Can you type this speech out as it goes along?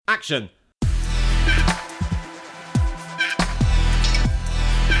Action!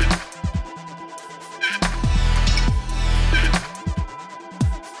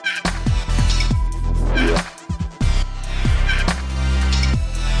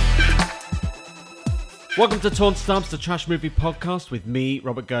 Welcome to Torn Stumps, the Trash Movie Podcast with me,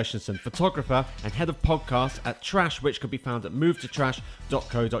 Robert Gershenson, photographer and head of podcasts at Trash, which can be found at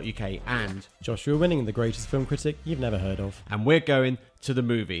movetotrash.co.uk, and Joshua Winning, the greatest film critic you've never heard of. And we're going to the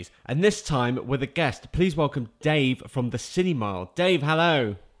movies. And this time with a guest. Please welcome Dave from the Cinemile. Dave,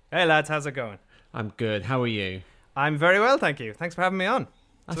 hello. Hey lads, how's it going? I'm good. How are you? I'm very well, thank you. Thanks for having me on.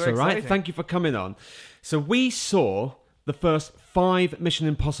 That's all right. Thank you for coming on. So we saw the first 5 Mission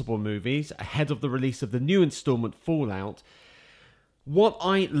Impossible movies ahead of the release of the new installment Fallout. What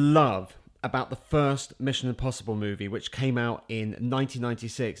I love about the first Mission Impossible movie, which came out in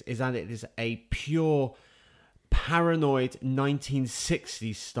 1996, is that it is a pure paranoid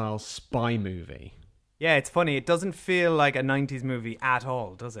 1960s style spy movie. Yeah, it's funny. It doesn't feel like a 90s movie at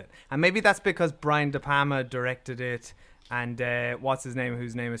all, does it? And maybe that's because Brian De Palma directed it, and what's his name,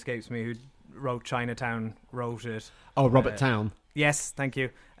 whose name escapes me, who wrote Chinatown, wrote it. Oh, Robert Towne. Yes, thank you.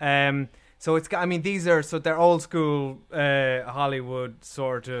 So it's, I mean, they're old school Hollywood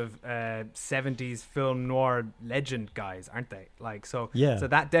sort of 70s film noir legend guys, aren't they? Like, so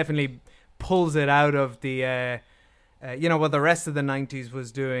that definitely pulls it out of the, what the rest of the 90s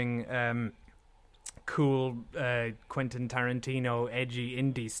was doing, cool Quentin Tarantino edgy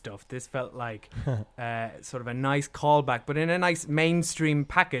indie stuff. This felt like sort of a nice callback, but in a nice mainstream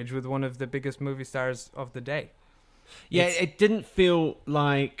package with one of the biggest movie stars of the day. Yeah, it didn't feel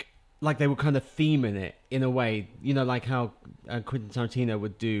like they were kind of theming it in a way, you know, like how Quentin Tarantino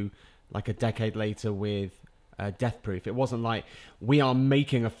would do like a decade later with Death Proof. It wasn't like we are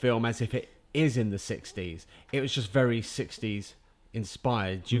making a film as if it is in the 60s. It was just very 60s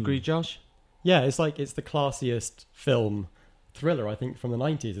inspired. Do you agree, Josh? Yeah, it's the classiest film thriller, I think, from the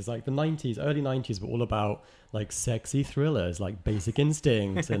 90s. It's like the 90s, early 90s were all about like sexy thrillers, like Basic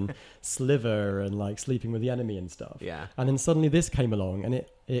Instinct and Sliver and like Sleeping with the Enemy and stuff. Yeah. And then suddenly this came along and it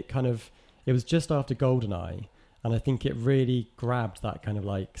was just after GoldenEye. And I think it really grabbed that kind of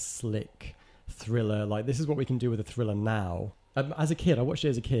like slick thriller. Like, this is what we can do with a thriller now. As a kid, I watched it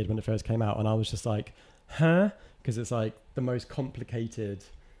as a kid when it first came out and I was just like, huh? Because it's like the most complicated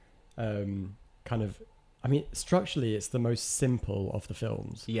structurally it's the most simple of the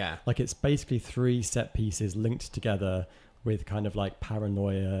films. Yeah. Like, it's basically 3 set pieces linked together with kind of like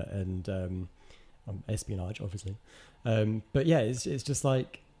paranoia and espionage, obviously. But yeah, it's just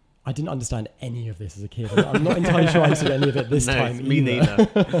like, I didn't understand any of this as a kid. I'm not entirely sure I understood any of it this time. Me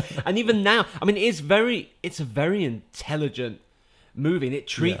neither. And even now, I mean, it's a very intelligent movie, and it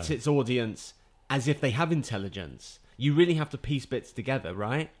treats its audience as if they have intelligence. You really have to piece bits together,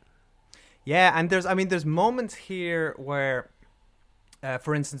 right? Yeah, and there's moments here where,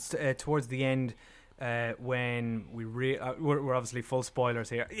 for instance, towards the end, when we're obviously full spoilers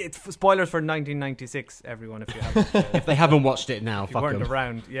here. It's spoilers for 1996, everyone. If you haven't, if they haven't watched it now, if you weren't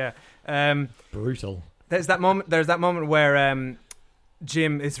around, yeah. Brutal. There's that moment where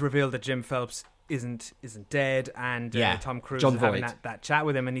Jim, it's revealed that Jim Phelps isn't dead, and Tom Cruise is having that chat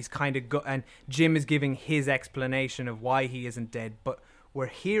with him, and he's kind of and Jim is giving his explanation of why he isn't dead, but we're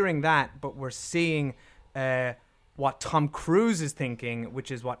hearing that, but we're seeing what Tom Cruise is thinking,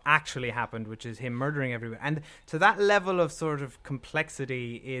 which is what actually happened, which is him murdering everyone. And to that level of sort of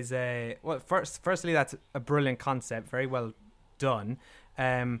complexity is firstly, that's a brilliant concept, very well done.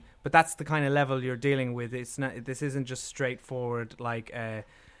 But that's the kind of level you're dealing with. It's not. This isn't just straightforward like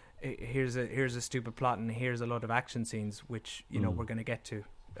here's a stupid plot and here's a lot of action scenes, which we're going to get to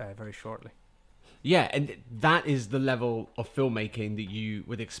very shortly. Yeah, and that is the level of filmmaking that you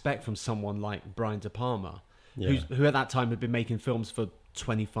would expect from someone like Brian De Palma, who at that time had been making films for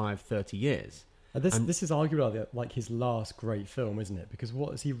 25, 30 years. This is arguably like his last great film, isn't it? Because what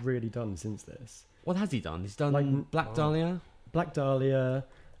has he really done since this? What has he done? He's done like Black Dahlia? Black Dahlia,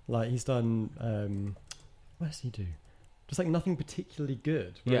 like he's done... what does he do? Just like nothing particularly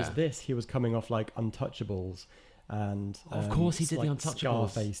good. Whereas this, he was coming off like Untouchables. And of course he did like the Untouchables.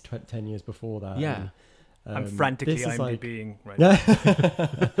 Scarface 10 years before that. Yeah. I'm frantically IMDbing right now.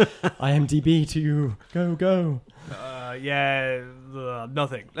 IMDb to you. Go.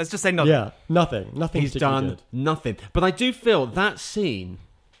 Nothing. Let's just say nothing. Yeah, nothing. He's done good. Nothing. But I do feel that scene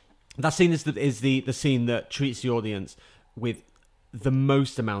is the scene that treats the audience with the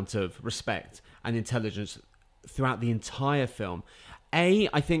most amount of respect and intelligence throughout the entire film.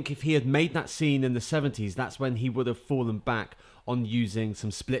 I think if he had made that scene in the 70s, that's when he would have fallen back on using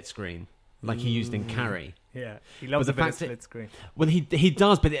some split screen, like he used in Carrie. Yeah, he loves a bit of split screen. Well, he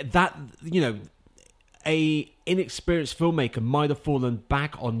does, but that, a inexperienced filmmaker might have fallen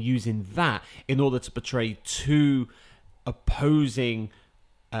back on using that in order to portray two opposing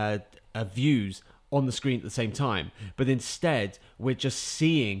views on the screen at the same time. But instead, we're just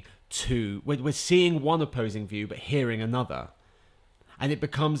seeing we're seeing one opposing view but hearing another. And it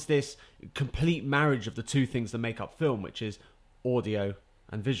becomes this complete marriage of the two things that make up film, which is audio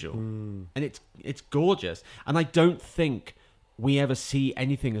and visual. And it's gorgeous. And I don't think we ever see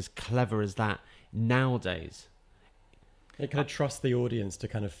anything as clever as that nowadays. It kind of trusts the audience to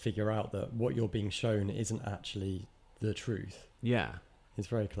kind of figure out that what you're being shown isn't actually the truth. Yeah. It's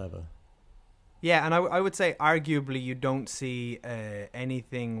very clever. Yeah, and I would say arguably you don't see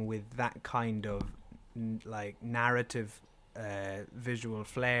anything with that kind of narrative visual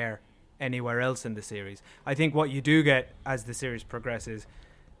flair anywhere else in the series. I think what you do get as the series progresses,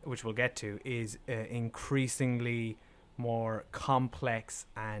 which we'll get to, is increasingly more complex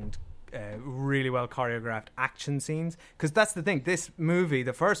and really well choreographed action scenes. Because that's the thing, this movie,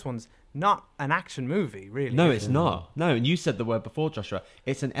 the first one's not an action movie, really. No, it's not. No, and you said the word before, Joshua.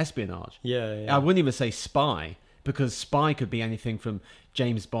 It's an espionage. Yeah. I wouldn't even say spy, because spy could be anything from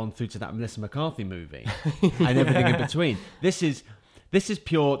James Bond through to that Melissa McCarthy movie and everything in between. This is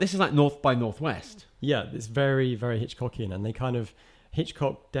pure. This is like North by Northwest. Yeah, it's very, very Hitchcockian, and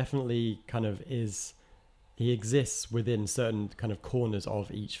Hitchcock definitely kind of is. He exists within certain kind of corners of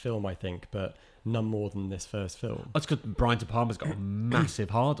each film, I think, but none more than this first film. That's because Brian De Palma's got a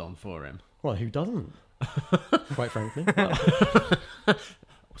massive hard-on for him. Well, who doesn't? Quite frankly.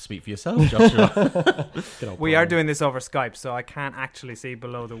 Speak for yourself, Joshua. We are doing this over Skype, so I can't actually see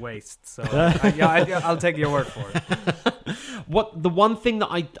below the waist. So I'll take your word for it. The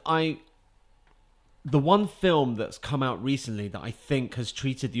one film that's come out recently that I think has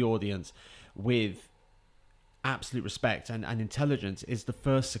treated the audience with absolute respect and intelligence is the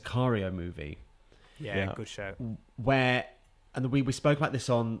first Sicario movie. Yeah, good shout. Where, and we spoke about this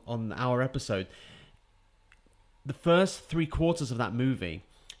on our episode, the first 3/4 of that movie,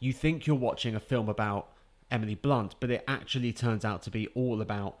 you think you're watching a film about Emily Blunt, but it actually turns out to be all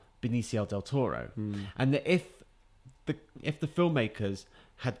about Benicio del Toro. And that if the filmmakers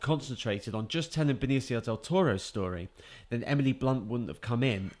had concentrated on just telling Benicio del Toro's story, then Emily Blunt wouldn't have come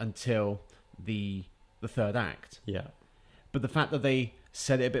in until the third act. Yeah. But the fact that they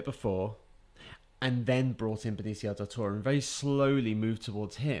said it a bit before and then brought in Benicio del Toro and very slowly moved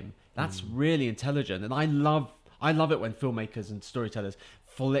towards him, that's really intelligent. And I love it when filmmakers and storytellers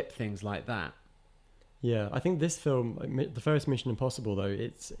flip things like that. Yeah, I think this film, the first Mission Impossible, though,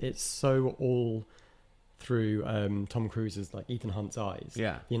 it's so all through Tom Cruise's, like, Ethan Hunt's eyes.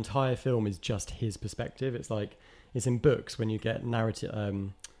 Yeah. The entire film is just his perspective. It's like, it's in books when you get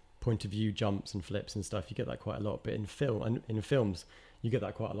narrative point of view jumps and flips and stuff, you get that quite a lot. But in films, you get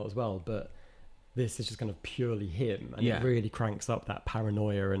that quite a lot as well. But this is just kind of purely him, and it really cranks up that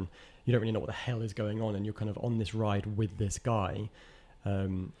paranoia, and you don't really know what the hell is going on, and you're kind of on this ride with this guy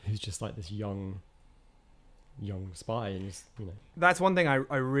who's just like this young spy, and that's one thing I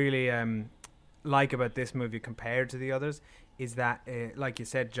really like about this movie compared to the others, is that like you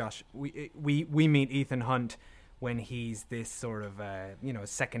said, Josh, we meet Ethan Hunt when he's this sort of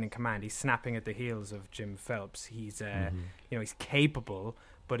second in command. He's snapping at the heels of Jim Phelps. He's he's capable,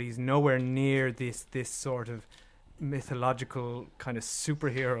 but he's nowhere near this sort of mythological kind of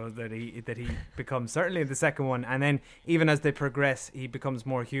superhero that he becomes, certainly in the second one. And then even as they progress, he becomes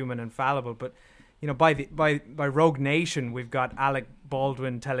more human and fallible. But by Rogue Nation, we've got Alec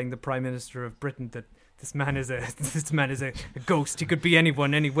Baldwin telling the Prime Minister of Britain that this man is a ghost. He could be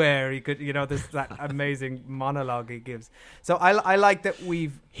anyone, anywhere. He could, there's that amazing monologue he gives. So I like that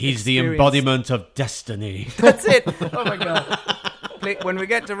he's the embodiment of destiny. That's it. Oh my God. When we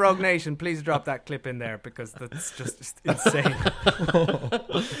get to Rogue Nation, please drop that clip in there, because that's just insane.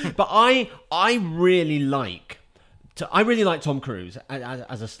 But I really like Tom Cruise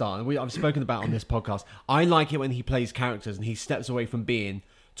as a star, and I've spoken about on this podcast. I like it when he plays characters and he steps away from being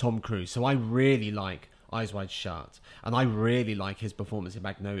Tom Cruise. So I really like Eyes Wide Shut, and I really like his performance in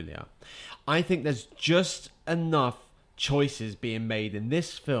Magnolia. I think there's just enough choices being made in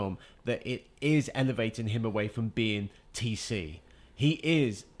this film that it is elevating him away from being TC. He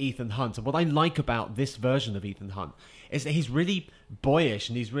is Ethan Hunt, and what I like about this version of Ethan Hunt is that he's really boyish,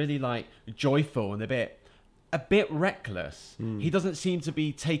 and he's really like joyful and a bit reckless. He doesn't seem to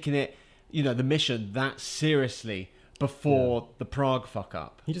be taking it, the mission that seriously before the Prague fuck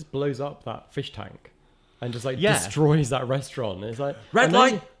up. He just blows up that fish tank and just destroys that restaurant. It's like red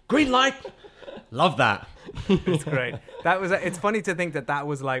light, green light. Love that. It's great. It's funny to think that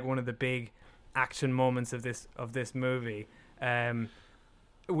was like one of the big action moments of this movie,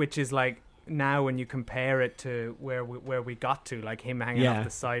 which is like now when you compare it to where we got to, like him hanging off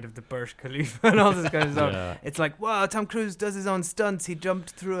the side of the Burj Khalifa and all this kind of stuff. It's like, wow, Tom Cruise does his own stunts. He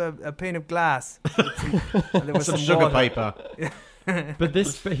jumped through a pane of glass. And there was some sugar water. paper. But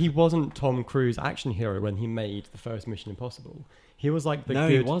he wasn't Tom Cruise action hero when he made the first Mission Impossible. He was like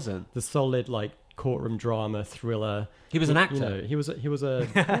he wasn't. The solid like courtroom drama thriller. He was an actor. You know, he was a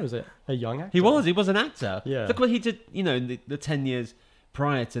young actor. He was an actor. Yeah. Look what he did. You know, in the 10 years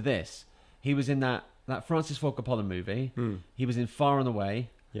prior to this, he was in that Francis Ford Coppola movie. He was in Far and Away.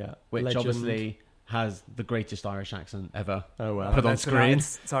 Yeah, which Legend. Obviously has the greatest Irish accent ever put on screen.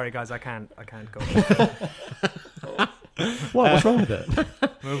 Sorry guys, I can't go. What's wrong with it?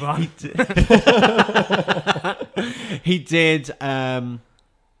 Move on. He did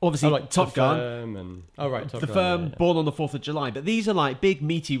obviously like Top Gun. Top The Gun, Firm, Born on the 4th of July. But these are like big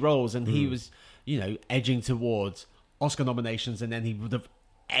meaty roles, and he was, edging towards Oscar nominations, and then he would have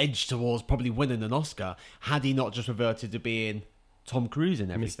edged towards probably winning an Oscar had he not just reverted to being Tom Cruise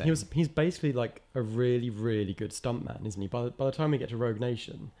in everything. He's basically like a really, really good stuntman, isn't he? By the time we get to Rogue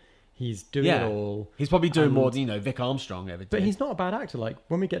Nation, he's doing it all. He's probably doing more than, Vic Armstrong ever did. But he's not a bad actor. Like,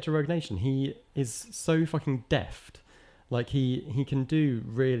 when we get to Rogue Nation, he is so fucking deft. Like, he can do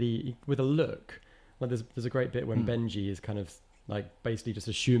really, with a look. Like, there's a great bit when Benji is kind of, like, basically just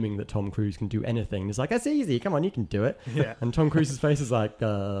assuming that Tom Cruise can do anything. He's like, that's easy. Come on, you can do it. Yeah. And Tom Cruise's face is like,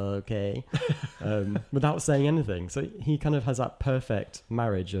 okay. Without saying anything. So he kind of has that perfect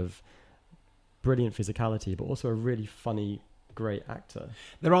marriage of brilliant physicality, but also a really funny, great actor.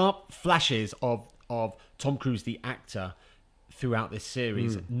 There are flashes of Tom Cruise the actor throughout this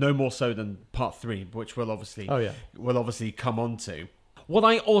series, no more so than part 3, which we'll obviously come on to. What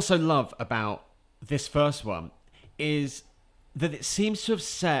I also love about this first one is that it seems to have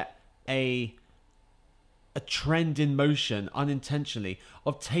set a trend in motion unintentionally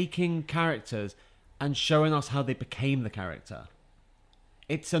of taking characters and showing us how they became the character.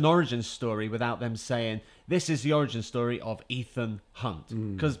 It's an origin story without them saying, this is the origin story of Ethan Hunt.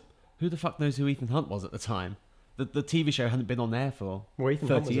 Because who the fuck knows who Ethan Hunt was at the time? The TV show hadn't been on there for Ethan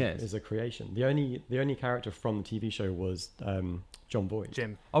 30 Hunt years. is a creation. The only character from the TV show was John Boyd.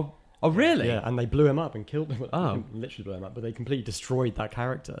 Jim. Oh, really? Yeah, and they blew him up and killed him. Literally blew him up, but they completely destroyed that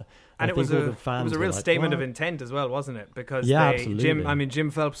character. And it was a real statement of intent as well, wasn't it? Because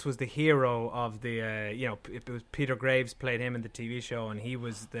Jim Phelps was the hero of the, it was Peter Graves played him in the TV show, and he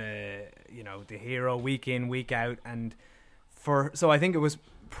was the hero week in, week out. And so I think it was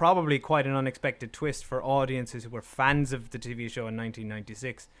probably quite an unexpected twist for audiences who were fans of the TV show in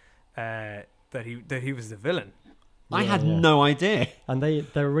 1996 that he was the villain. I had no idea. And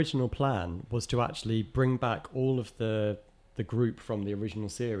their original plan was to actually bring back all of the group from the original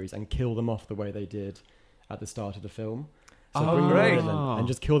series and kill them off the way they did at the start of the film. So bring great. them in and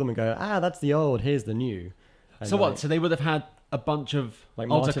just kill them and go, that's the old, here's the new. And so what? So they would have had a bunch of like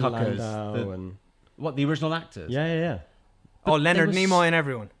alter Martin cuckers, Landau and the original actors? Yeah. Leonard Nimoy and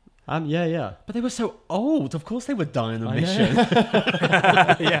everyone. Yeah. But they were so old. Of course they would die on a mission.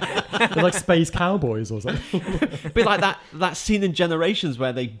 Yeah. They're like space cowboys or something. Be like that scene in Generations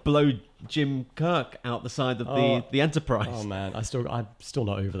where they blow Jim Kirk out the side of the Enterprise. Oh man, I'm still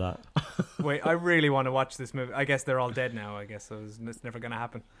not over that. Wait, I really want to watch this movie. I guess they're all dead now. I guess so it's never going to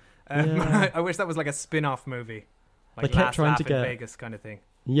happen. I wish that was like a spin-off movie. Like they kept Last trying Laugh to get in Vegas kind of thing.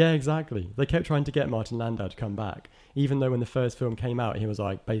 Yeah, exactly. They kept trying to get Martin Landau to come back, even though when the first film came out, he was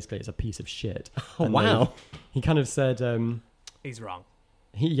like, basically, it's a piece of shit. Oh, wow. He kind of said... he's wrong.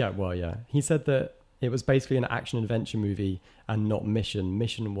 He said that it was basically an action-adventure movie and not Mission.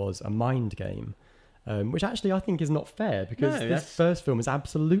 Mission was a mind game, which actually I think is not fair, because this first film is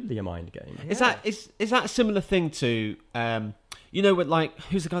absolutely a mind game. Yeah. Is that a similar thing to... with like,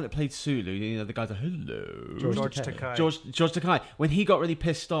 who's the guy that played Sulu? The guy that, hello. George Takei. George Takei. When he got really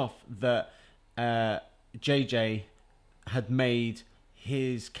pissed off that JJ had made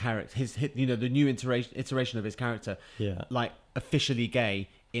his character, the new iteration of his character, like officially gay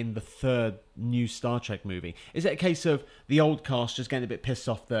in the third new Star Trek movie. Is it a case of the old cast just getting a bit pissed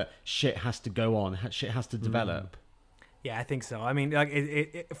off that shit has to go on, shit has to develop? Yeah, I think so. I mean, like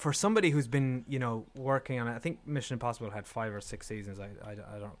it, for somebody who's been, working on it, I think Mission Impossible had 5 or 6 seasons. I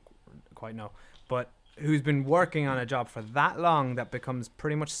don't quite know, but who's been working on a job for that long that becomes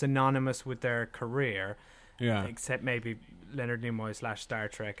pretty much synonymous with their career. Yeah. Except maybe Leonard Nimoy / Star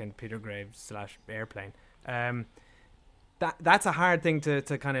Trek and Peter Graves / Airplane. That's a hard thing to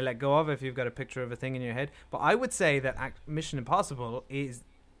kind of let go of if you've got a picture of a thing in your head. But I would say that Mission Impossible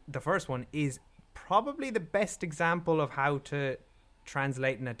the first one is probably the best example of how to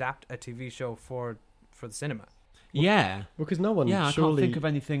translate and adapt a TV show for the cinema. Yeah. Because no one. Yeah, surely... I can't think of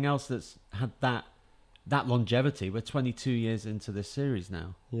anything else that's had that longevity. We're 22 years into this series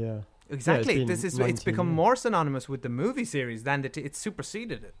now. Yeah. Exactly. Yeah, it's become more synonymous with the movie series than it's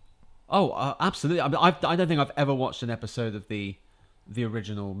superseded it. Oh, absolutely. I mean, I don't think I've ever watched an episode of the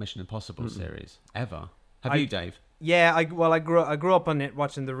original Mission Impossible series ever. Have you, Dave? Yeah, I grew up on it,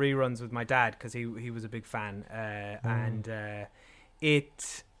 watching the reruns with my dad because he was a big fan, and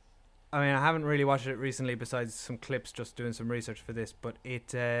it. I mean, I haven't really watched it recently, besides some clips, just doing some research for this. But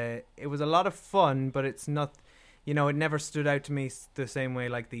it was a lot of fun, but it's not. You know, it never stood out to me the same way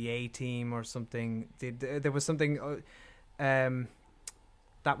like the A-Team or something. There was something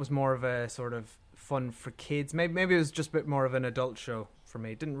that was more of a sort of fun for kids. Maybe it was just a bit more of an adult show for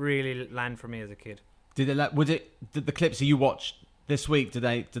me. It didn't really land for me as a kid. Did the clips that you watched this week, did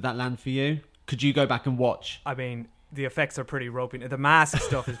that land for you? Could you go back and watch? I mean, the effects are pretty ropey. The mask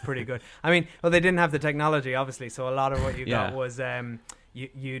stuff is pretty good. I mean, well, they didn't have the technology, obviously, so a lot of what you got was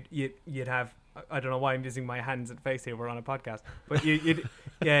you'd have. I don't know why I'm using my hands and face here. We're on a podcast, but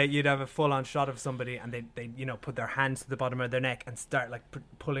you'd have a full-on shot of somebody, and they put their hands to the bottom of their neck and start like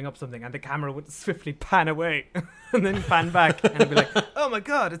pulling up something, and the camera would swiftly pan away and then pan back, and it'd be like, oh my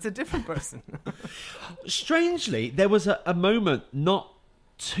god, it's a different person. Strangely, there was a moment not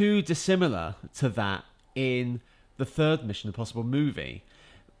too dissimilar to that in the third Mission Impossible movie,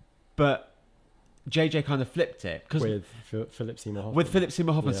 but JJ kind of flipped it with Philip Seymour Hoffman. With Philip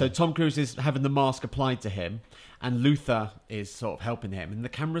Seymour Hoffman, yeah. So Tom Cruise is having the mask applied to him, and Luther is sort of helping him, and the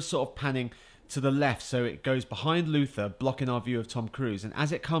camera's sort of panning to the left, so it goes behind Luther, blocking our view of Tom Cruise. And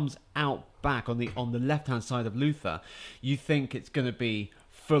as it comes out back on the left-hand side of Luther, you think it's going to be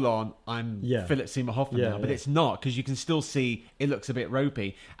full on. I'm Philip Seymour Hoffman now, but it's not, because you can still see it looks a bit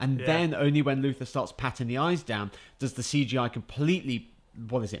ropey. And then only when Luther starts patting the eyes down does the CGI completely.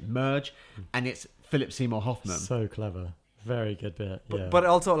 Merge, and it's Philip Seymour Hoffman. So clever, very good bit. But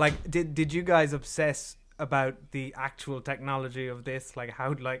also, like, did you guys obsess about the actual technology of this? Like,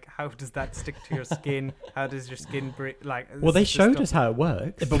 how does that stick to your skin? How does your skin like? Well, they showed us how it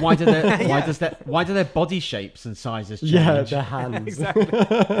works. But why do their body shapes and sizes change? Yeah, their hands. Exactly.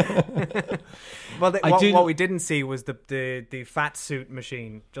 Well, what we didn't see was the fat suit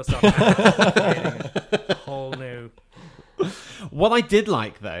machine just off a whole new. What I did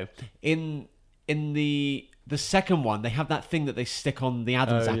like, though, in the second one, they have that thing that they stick on the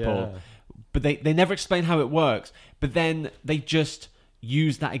Adam's apple, but they never explain how it works. But then they just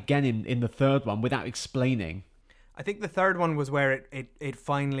use that again in the third one without explaining. I think the third one was where it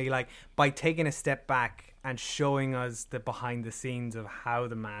finally, like, by taking a step back and showing us the behind the scenes of how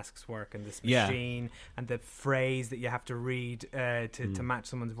the masks work and this machine and the phrase that you have to read to match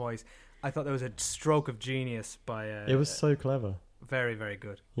someone's voice. I thought there was a stroke of genius by. It was so clever. Very, very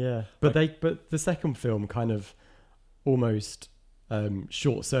good. Yeah, but the second film kind of almost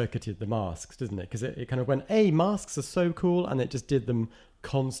short-circuited the masks, didn't it? Because it kind of went, "Hey, masks are so cool," and it just did them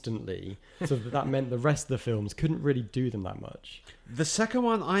constantly. So that meant the rest of the films couldn't really do them that much. The second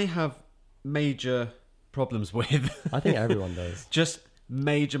one, I have major problems with. I think everyone does. Just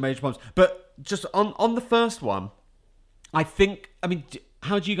major problems. But just on the first one, I mean.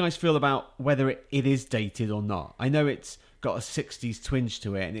 How do you guys feel about whether it is dated or not? I know it's got a 60s twinge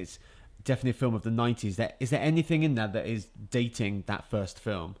to it, and it's definitely a film of the 90s. Is there anything in there that is dating that first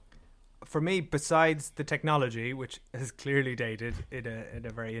film? For me, besides the technology, which is clearly dated in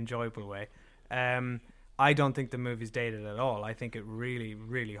a very enjoyable way, I don't think the movie's dated at all. I think it really,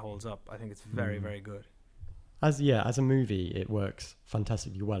 really holds up. I think it's very, very good. As a movie, it works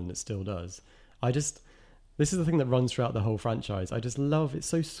fantastically well, and it still does. This is the thing that runs throughout the whole franchise. I just love, it's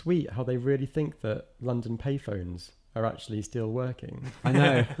so sweet how they really think that London payphones are actually still working. I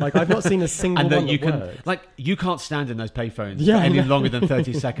know. Like, I've not seen a single one that works. Like, you can't stand in those payphones for any longer than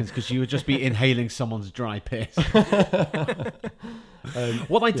 30 seconds because you would just be inhaling someone's dry piss.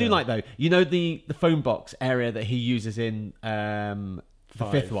 What I do like, though, you know the phone box area that he uses in the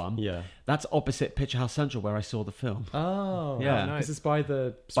fifth one? Yeah. That's opposite Picture House Central where I saw the film. Oh. Yeah. Nice. This is by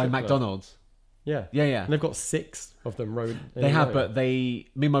McDonald's. Yeah. And they've got 6 of them rowed. They have, but me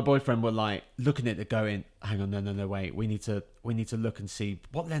and my boyfriend were like looking at it, going, "Hang on, no, wait. We need to look and see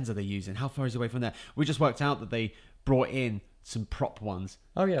what lens are they using. How far is it away from there?" We just worked out that they brought in some prop ones.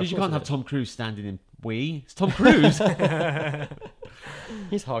 Oh yeah, because you can't have Tom Cruise standing in. It's Tom Cruise.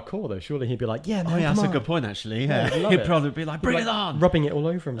 He's hardcore though. Surely he'd be like, "Yeah, man, that's a good point actually." Yeah, he'd probably be like, "Bring it on!" rubbing it all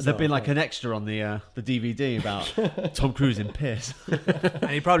over himself. There'd be like an extra on the DVD about Tom Cruise in piss,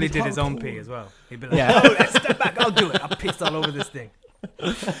 and he probably did his own pee as well. He'd be like, "Oh, let's step back. I'll do it. I'll piss all over this thing."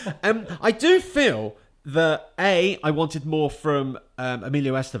 I do feel I wanted more from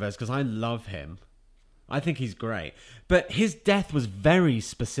Emilio Estevez because I love him. I think he's great. But his death was very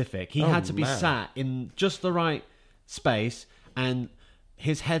specific. He had to be sat in just the right space, and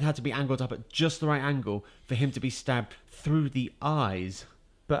his head had to be angled up at just the right angle for him to be stabbed through the eyes.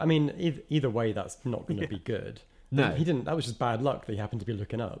 But I mean, either way, that's not going to be good. No, he didn't. That was just bad luck that he happened to be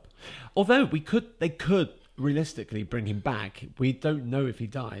looking up. Although they could realistically bring him back. We don't know if he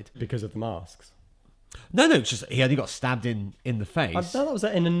died because of the masks. No, it's just he only got stabbed in the face. I thought that was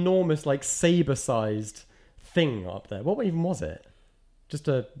an enormous, like, saber-sized thing up there. What even was it? Just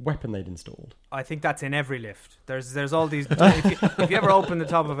a weapon they'd installed. I think that's in every lift. There's all these. if you ever open the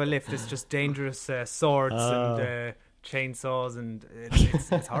top of a lift, it's just dangerous swords and chainsaws, and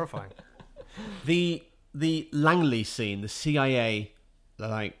it's horrifying. The Langley scene, the CIA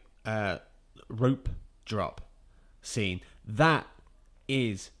rope drop scene, that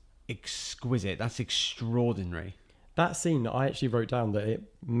is exquisite. That's extraordinary. That scene, I actually wrote down that it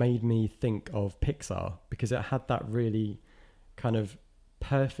made me think of Pixar because it had that really kind of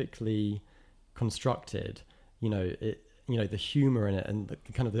perfectly constructed, the humor in it, and the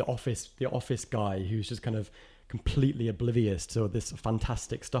kind of the office guy who's just kind of completely oblivious to this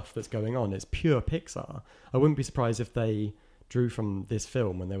fantastic stuff that's going on. It's pure Pixar. I wouldn't be surprised if they drew from this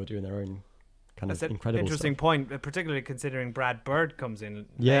film when they were doing their own kind of incredible interesting stuff. Point, particularly considering Brad Bird comes in.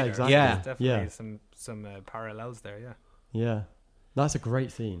 Yeah, later. exactly. Yeah, there's definitely some parallels there. Yeah, that's a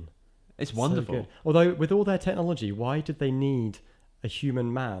great scene. It's wonderful. So good. Although with all their technology, why did they need a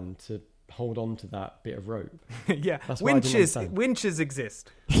human man to hold on to that bit of rope? Yeah, that's winches exist.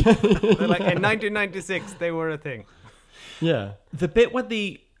 They're like in 1996 they were a thing. Yeah, the bit where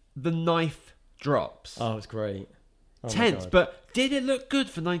the knife drops. Oh, it's great. Tense, but did it look good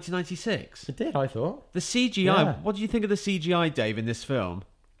for 1996? It did, I thought. The CGI. Yeah. What do you think of the CGI, Dave, in this film?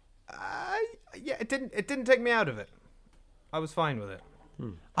 Yeah, it didn't take me out of it. I was fine with it.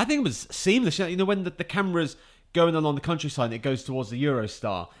 I think it was seamless. When the camera's going along the countryside and it goes towards the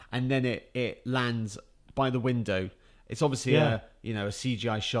Eurostar, and then it lands by the window. It's obviously a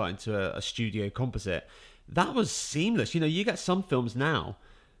CGI shot into a studio composite. That was seamless. You get some films now.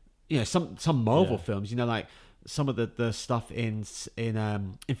 Some Marvel films. Like some of the stuff in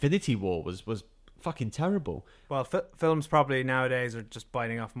Infinity War was fucking terrible. Well, films probably nowadays are just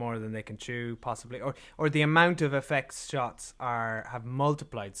biting off more than they can chew, possibly, or the amount of effects shots have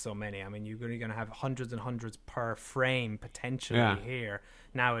multiplied so many. I mean, you're going to have hundreds and hundreds per frame potentially here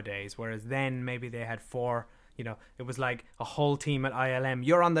nowadays, whereas then maybe they had 4. It was like a whole team at ILM.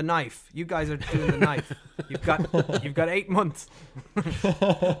 You're on the knife. You guys are doing the knife. You've got 8 months.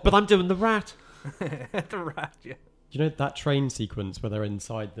 But I'm doing the rat. The rat, yeah. That train sequence where they're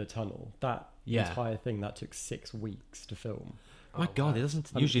inside the tunnel? That entire thing, that took 6 weeks to film. My God, it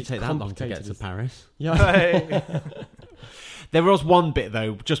doesn't usually take that long to get to Paris. Yeah. There was one bit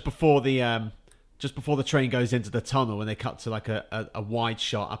though, just before the train goes into the tunnel, and they cut to like a wide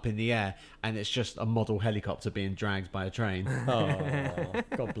shot up in the air, and it's just a model helicopter being dragged by a train. Oh,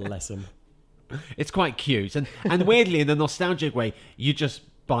 God bless him. It's quite cute, and weirdly, in a nostalgic way, you just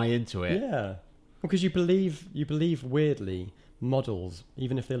buy into it. Yeah, because you believe weirdly models,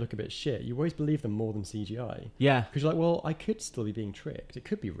 even if they look a bit shit, you always believe them more than CGI. Yeah, because you're like, well, I could still be being tricked. It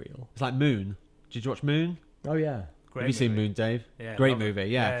could be real. It's like Moon. Did you watch Moon? Oh yeah. Great Have you seen Moon, Dave? Yeah, great movie.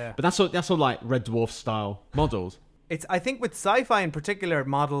 Yeah. But that's all like Red Dwarf style models. I think with sci-fi in particular,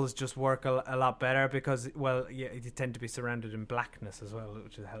 models just work a lot better because, you tend to be surrounded in blackness as well,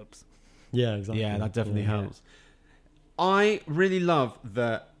 which helps. Yeah, exactly. Yeah, that definitely helps. I really love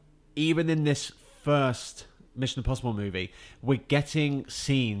that even in this first Mission Impossible movie, we're getting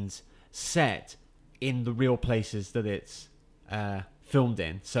scenes set in the real places that it's filmed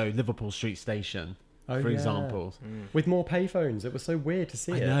in. So Liverpool Street Station, for example. With more payphones. It was so weird to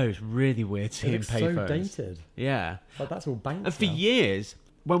see it. I know, it's really weird seeing payphones. So dated. Yeah. Like, that's all banked. And for years,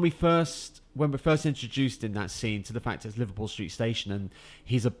 when we're first introduced in that scene to the fact it's Liverpool Street Station, and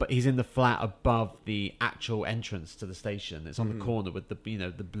he's in the flat above the actual entrance to the station. It's on the corner with the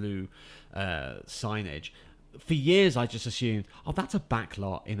blue signage. For years, I just assumed, that's a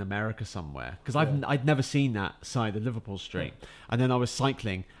backlot in America somewhere, because I'd never seen that side of Liverpool Street. And then I was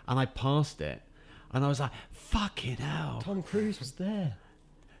cycling and I passed it, and I was like, "Fucking hell!" Tom Cruise was there.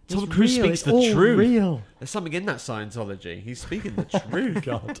 Tom Cruise speaks the all truth. Real. There's something in that Scientology. He's speaking the truth.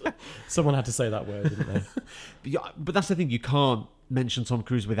 God, someone had to say that word, didn't they? But that's the thing. You can't mention Tom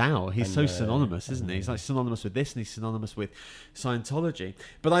Cruise without. He's so synonymous, isn't he? He's like synonymous with this, and he's synonymous with Scientology.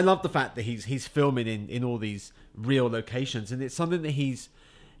 But I love the fact that he's filming in all these real locations, and it's something that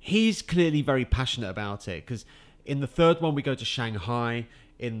he's clearly very passionate about it. Because in the third one, we go to Shanghai.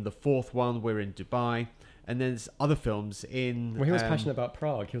 In the fourth one, we're in Dubai. And then there's other films in... Well, he was passionate about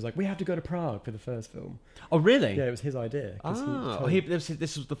Prague. He was like, we have to go to Prague for the first film. Oh, really? Yeah, it was his idea. This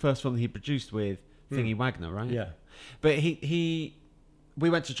was the first film he produced with Thingy Wagner, right? Yeah. But we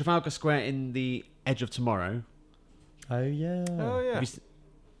went to Trafalgar Square in The Edge of Tomorrow. Oh, yeah. Do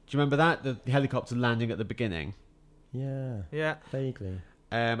you remember that? The helicopter landing at the beginning? Yeah. Vaguely.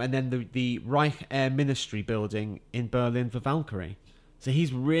 And then the Reich Air Ministry building in Berlin for Valkyrie. So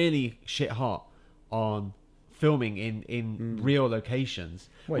he's really shit hot on filming in real locations.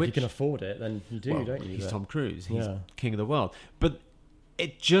 Well, if you can afford it, then you do, don't you? He's Tom Cruise. He's king of the world. But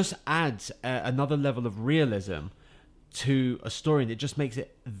it just adds another level of realism to a story, and it just makes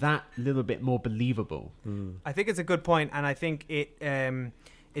it that little bit more believable. I think it's a good point, and I think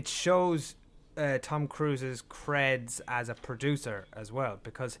it shows Tom Cruise's creds as a producer as well,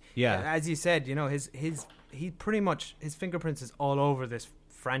 because as you said, you know, he pretty much, his fingerprints is all over this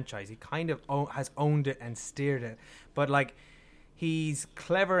franchise. He kind of has owned it and steered it, but like, he's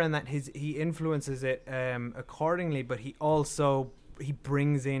clever in that he influences it accordingly, but he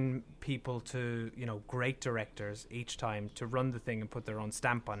brings in people to, you know, great directors each time to run the thing and put their own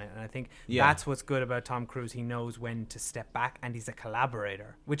stamp on it. And I think that's what's good about Tom Cruise. He knows when to step back, and he's a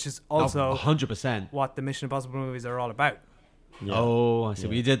collaborator, which is also 100% what the Mission Impossible movies are all about. Yeah. Oh, I see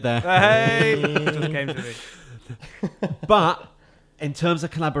what you did there. Hey, it just came to me. But in terms of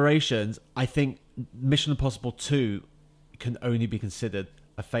collaborations, I think Mission Impossible 2 can only be considered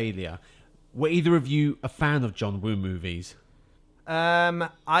a failure. Were either of you a fan of John Woo movies?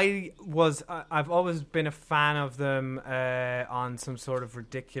 I've always been a fan of them on some sort of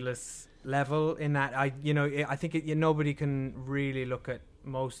ridiculous level, in that I think nobody can really look at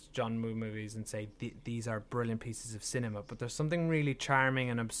most John Woo movies and say these are brilliant pieces of cinema, but there's something really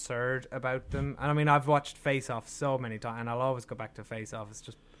charming and absurd about them. And I mean, I've watched Face Off so many times, and I'll always go back to Face Off. It's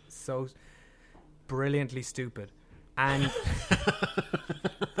just so brilliantly stupid, and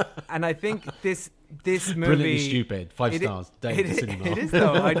and I think this movie, brilliantly stupid, 5 stars. It is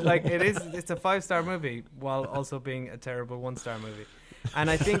though. It's a 5-star movie while also being a terrible 1-star movie.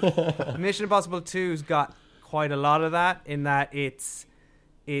 And I think Mission Impossible 2's got quite a lot of that, in that it's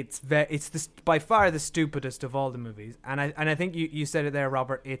by far the stupidest of all the movies. And I think you said it there,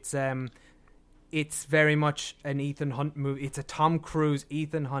 Robert. It's very much an Ethan Hunt movie. It's a Tom Cruise,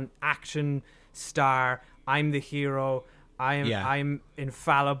 Ethan Hunt action star. I'm the hero. I'm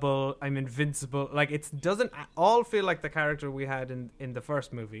infallible. I'm invincible. Like, it doesn't all feel like the character we had in the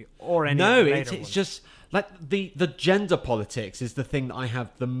first movie or any of the later it's just like the gender politics is the thing that I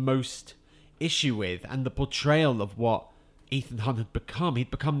have the most issue with, and the portrayal of what Ethan Hunt had become.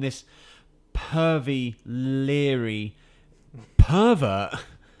 He'd become this pervy, leery pervert.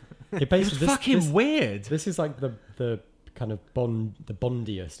 It's fucking weird. This is like the kind of the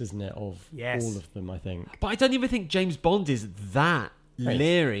Bondiest, isn't it, of all of them, I think. But I don't even think James Bond is that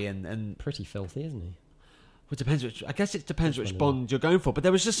leery and pretty filthy, isn't he? Well, it depends it depends which Bond you're going for. But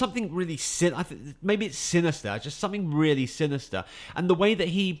there was just something really maybe it's sinister, just something really sinister. And the way that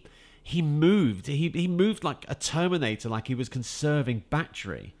he moved like a Terminator, like he was conserving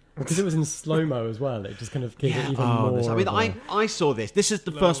battery. Because it was in slow-mo as well. It just kind of gave it even more. I mean, I saw this. This is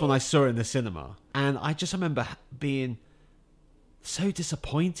the first one I saw in the cinema. And I just remember being so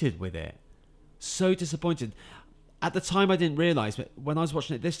disappointed with it. So disappointed. At the time, I didn't realise, but when I was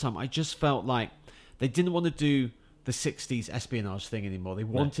watching it this time, I just felt like they didn't want to do the 60s espionage thing anymore. They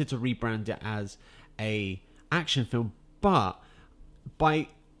wanted to rebrand it as a action film. But by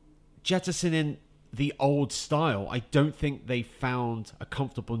jettisoning the old style, I don't think they found a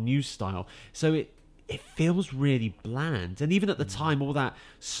comfortable new style. So it feels really bland. And even at the time, all that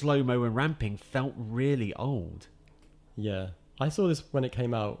slow-mo and ramping felt really old. Yeah. I saw this when it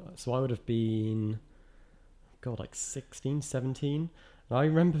came out, so I would have been, like 16, 17. And I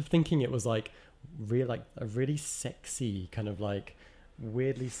remember thinking it was like a really sexy, kind of like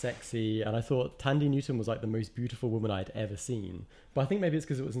weirdly sexy, and I thought Tandy Newton was like the most beautiful woman I'd ever seen. But I think maybe it's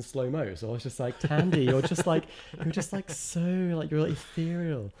because it was in slow-mo, so I was just like, Tandy, you're just like so, like, you're like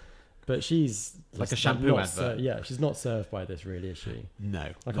ethereal. But she's like a shampoo advert. She's not served by this, really, is she?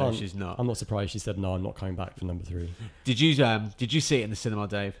 No, she's not. I'm not surprised she said, no, I'm not coming back for number 3. Did you see it in the cinema,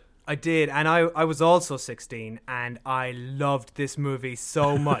 Dave? I did, and I was also 16, and I loved this movie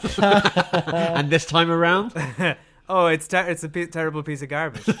so much. And this time around? Oh, it's a terrible piece of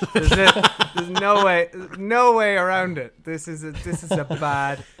garbage. There's no way around it. This is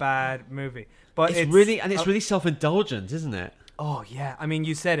a bad movie. But it's really self-indulgent, isn't it? Oh yeah, I mean,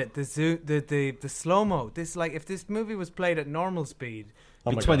 you said it. The slow mo. This, like, if this movie was played at normal speed,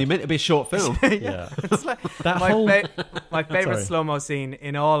 It'd be 20 minutes. It'd be a short film. Yeah. It's like my favorite slow-mo scene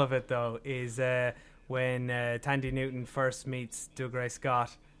in all of it, though, is when Tandy Newton first meets Dougray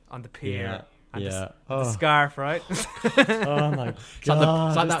Scott on the pier. And the scarf, right? Oh my god!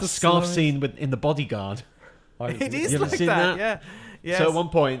 It's like that scarf scene in The Bodyguard. It is like that. Yeah. Yes. So at one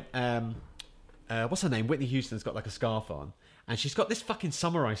point, what's her name? Whitney Houston's got like a scarf on, and she's got this fucking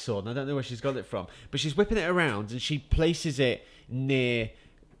samurai sword, and I don't know where she's got it from, but she's whipping it around, and she places it near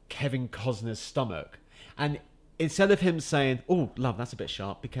Kevin Costner's stomach, and instead of him saying, "Oh, love, that's a bit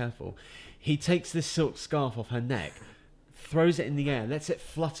sharp, be careful," he takes this silk scarf off her neck, throws it in the air, lets it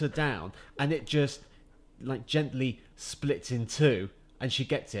flutter down, and it just like gently splits in two, and she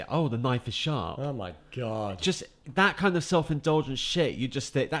gets it. Oh, the knife is sharp. Oh my god! Just that kind of self-indulgent shit. You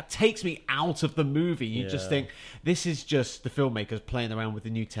just think that takes me out of the movie. You just think this is just the filmmakers playing around with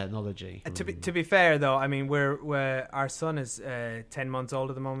the new technology. To be fair, though, I mean, our son is 10 months old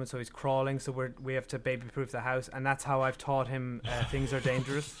at the moment, so he's crawling. So we have to baby-proof the house, and that's how I've taught him things are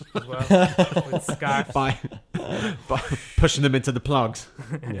dangerous as well with scarves by pushing them into the plugs.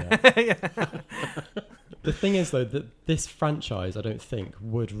 Yeah. The thing is, though, that this franchise, I don't think,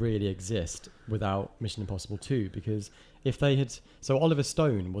 would really exist without Mission Impossible 2, because if they had... So Oliver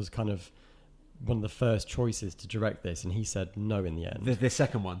Stone was kind of one of the first choices to direct this, and he said no in the end. The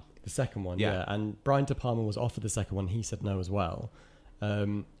second one? The second one, yeah. And Brian De Palma was offered the second one, he said no as well.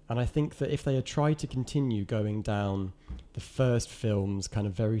 And I think that if they had tried to continue going down the first film's kind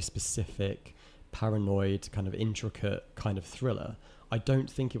of very specific, paranoid, kind of intricate kind of thriller... I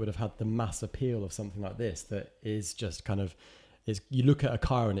don't think it would have had the mass appeal of something like this that is just kind of... you look at a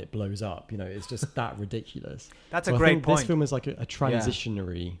car and it blows up. You know, it's just that ridiculous. That's a great point. This film is like a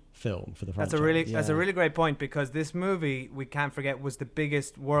transitionary film for the franchise. That's a really great point, because this movie, we can't forget, was the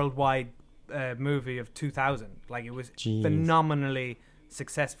biggest worldwide movie of 2000. Like, it was phenomenally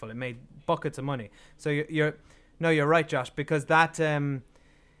successful. It made buckets of money. So you're right, Josh, because that...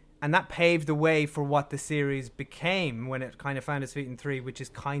 and that paved the way for what the series became when it kind of found its feet in 3, which is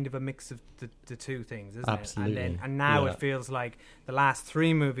kind of a mix of the two things, isn't Absolutely. it? And now it feels like the last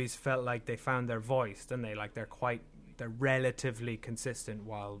 3 movies felt like they found their voice, don't they? Like they're relatively consistent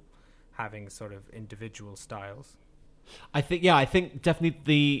while having sort of individual styles. I think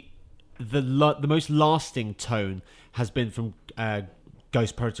definitely the most lasting tone has been from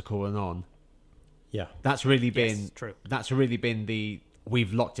Ghost Protocol and on. Yeah, that's really been true. That's really been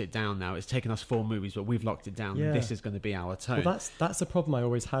we've locked it down now. It's taken us 4 movies, but we've locked it down. Yeah. And this is going to be our tone. Well, that's a problem I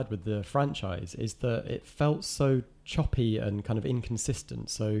always had with the franchise, is that it felt so choppy and kind of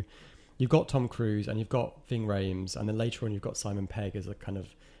inconsistent. So you've got Tom Cruise and you've got Ving Rhames, and then later on you've got Simon Pegg as a kind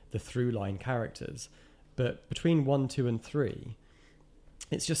of the through line characters. But between 1, 2, and 3,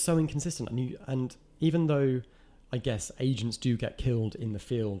 it's just so inconsistent. And even though I guess agents do get killed in the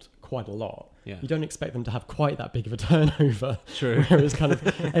field quite a lot, you don't expect them to have quite that big of a turnover. True. Whereas kind of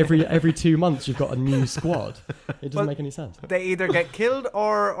every 2 months you've got a new squad. It doesn't make any sense. They either get killed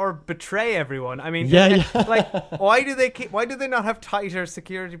or betray everyone. I mean, like why do they not have tighter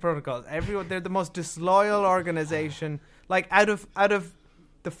security protocols? They're the most disloyal organization. Like out of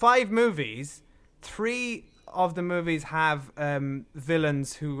the 5 movies, 3 of the movies have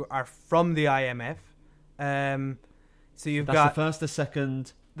villains who are from the IMF. So you've got the first, the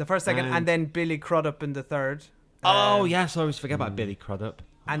second, and then Billy Crudup in the third. Oh yes, I always forget about Billy Crudup.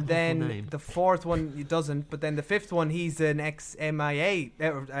 And then the 4th one he doesn't, but then the 5th one he's an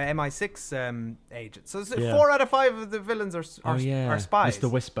ex-MI6 agent. So 4 out of 5 of the villains are spies.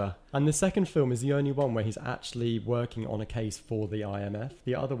 Mr. Whisper. And the second film is the only one where he's actually working on a case for the IMF.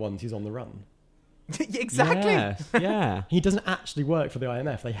 The other ones he's on the run. Exactly. Yes, yeah. He doesn't actually work for the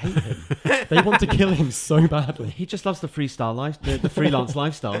IMF. They hate him. They want to kill him so badly. He just loves the freestyle life, the freelance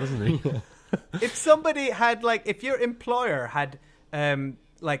lifestyle, doesn't he? If somebody had if your employer had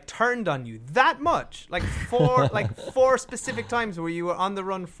turned on you that much, 4 specific times where you were on the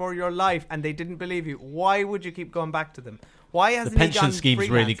run for your life and they didn't believe you, why would you keep going back to them? Why hasn't the pension scheme's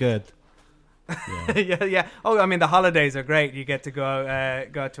freelance? really good? Yeah. Oh, I mean, the holidays are great. You get to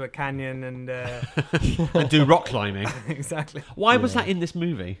go to a canyon and and do rock climbing. Exactly. Why was that in this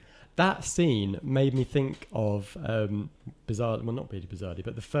movie? That scene made me think of Bizarre. Well, not really Bizarrely,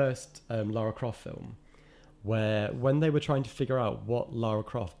 but the first Lara Croft film, where when they were trying to figure out what Lara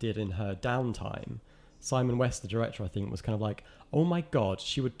Croft did in her downtime, Simon West, the director, I think, was kind of like, "Oh my god,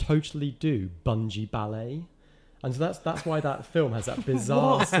 she would totally do bungee ballet." And so that's why that film has that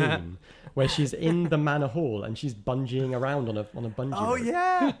bizarre scene where she's in the manor hall and she's bungeeing around on a bungee Oh rope.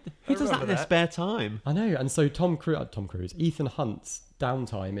 yeah, Who does that in their spare time? I know. And so Tom Cruise, Ethan Hunt's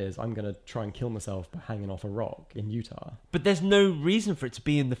downtime is, I'm going to try and kill myself by hanging off a rock in Utah. But there's no reason for it to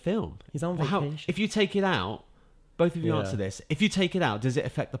be in the film. He's on vacation. If you take it out, both of you answer this. If you take it out, does it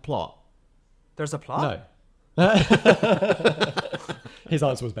affect the plot? There's a plot? No. His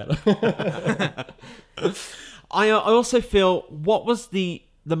answer was better. I also feel, what was the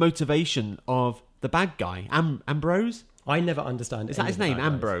motivation of the bad guy, Ambrose? I never understand. Is that his name,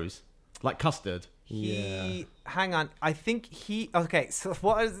 Ambrose? Like custard? Hang on. I think okay, so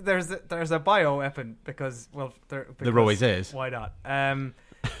what is there's a bioweapon because there always is. Why not? And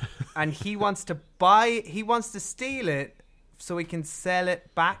he wants to steal it so he can sell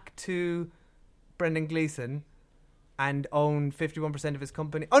it back to Brendan Gleeson and own 51% of his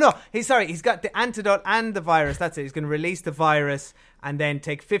company. Oh no, he's got the antidote and the virus. That's it. He's going to release the virus and then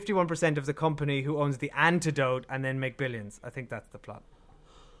take 51% of the company who owns the antidote and then make billions. I think that's the plot.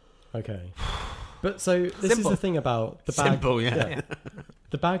 Okay. But so this is the thing about the bad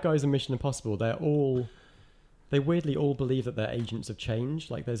the bad guys in Mission Impossible, they weirdly all believe that their agents have changed.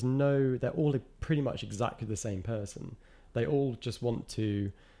 Like they're all pretty much exactly the same person. They all just want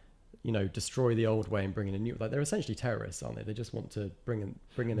to, destroy the old way and bring in a new. Like they're essentially terrorists, aren't they? They just want to bring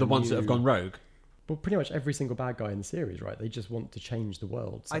in the ones that have gone rogue. Well, pretty much every single bad guy in the series, right? They just want to change the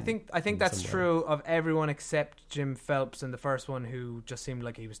world. I think that's true of everyone except Jim Phelps in the first one, who just seemed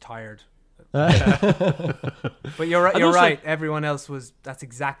like he was tired. But you're right. You're right. Everyone else that's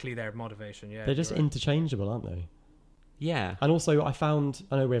exactly their motivation. Yeah, they're just interchangeable, aren't they? Yeah. And also, I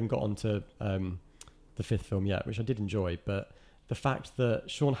know we haven't got onto the fifth film yet, which I did enjoy, but the fact that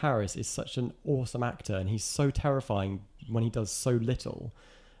Sean Harris is such an awesome actor and he's so terrifying when he does so little,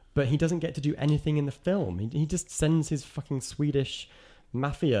 but he doesn't get to do anything in the film. He just sends his fucking Swedish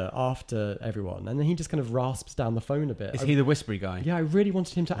mafia after everyone, and then he just kind of rasps down the phone a bit. Is he the whispery guy? Yeah, I really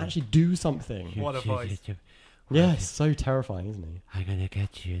wanted him to actually do something. What a voice. Yeah, he's so terrifying, isn't he? I'm gonna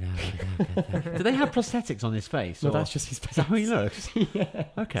get you now. Do they have prosthetics on his face? No, that's just his face. Is that how he looks? Yeah.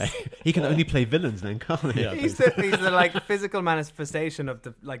 Okay. He can only play villains then, can't he? Yeah, he's the like physical manifestation of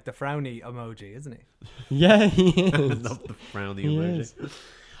the frowny emoji, isn't he? Yeah, he is. I love the frowny emoji.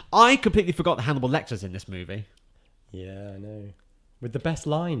 I completely forgot that Hannibal Lecter's in this movie. Yeah, I know. With the best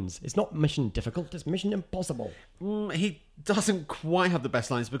lines. It's not mission difficult, it's mission impossible. He doesn't quite have the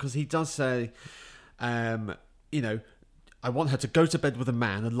best lines because he does say, I want her to go to bed with a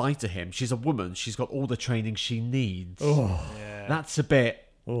man and lie to him. She's a woman. She's got all the training she needs. Oh, yeah. That's a bit...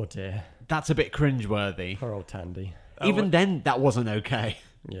 Oh, dear. That's a bit cringeworthy. Poor old Tandy. Even then, that wasn't okay.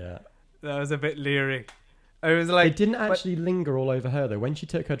 Yeah. That was a bit leery. I was like... It didn't actually linger all over her, though. When she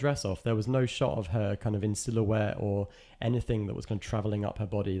took her dress off, there was no shot of her kind of in silhouette or anything that was kind of travelling up her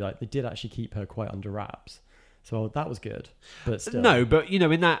body. Like, they did actually keep her quite under wraps. So that was good. But still... No, but,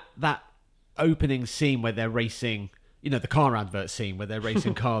 in that opening scene where they're racing... the car advert scene where they're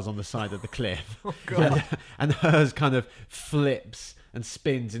racing cars on the side of the cliff. Oh, God. And hers kind of flips and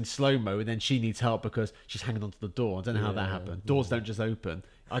spins in slow-mo, and then she needs help because she's hanging onto the door. I don't know how that happened. Doors don't just open.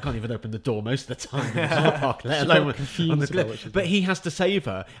 I can't even open the door most of the time in the car park, let alone on the cliff. But he has to save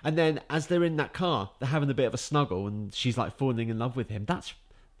her. And then as they're in that car, they're having a bit of a snuggle, and she's like falling in love with him. That's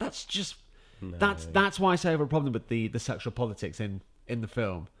just... No. That's why I say I have a problem with the sexual politics in the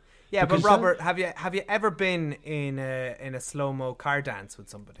film. Yeah, because but Robert, have you ever been in a slow-mo car dance with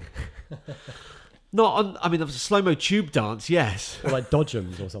somebody? Not on. I mean, there was a slow-mo tube dance, yes, or like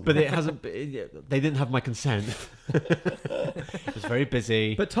Dodgems or something. But it hasn't. They didn't have my consent. It was very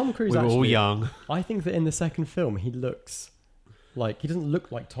busy. But Tom Cruise, we were all young. I think that in the second film, he looks like he doesn't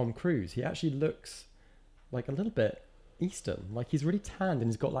look like Tom Cruise. He actually looks like a little bit Eastern. Like he's really tanned and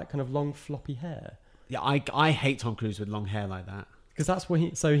he's got like kind of long floppy hair. Yeah, I hate Tom Cruise with long hair like that. Because that's what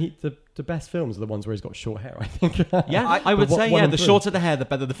the best films are the ones where he's got short hair, I think. Yeah, I would say, the shorter the hair, the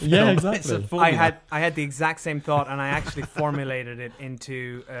better the film. Yeah, exactly. I had the exact same thought, and I actually formulated it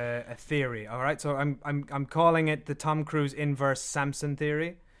into a theory. All right, so I'm calling it the Tom Cruise inverse Samson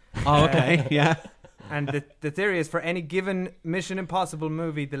theory. Oh, okay, yeah. And the theory is, for any given Mission Impossible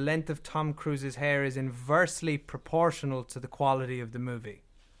movie, the length of Tom Cruise's hair is inversely proportional to the quality of the movie.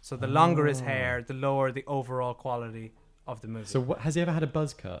 So the longer his hair, the lower the overall quality of the movie. So has he ever had a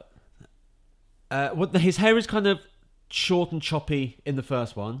buzz cut? His hair is kind of short and choppy in the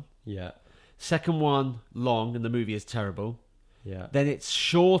first one. Yeah. Second one, long, and the movie is terrible. Yeah. Then it's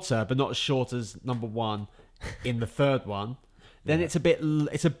shorter, but not as short as number one in the third one. Then it's a bit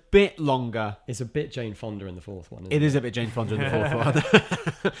longer. It's a bit Jane Fonda in the fourth one. It is a bit Jane Fonda in the fourth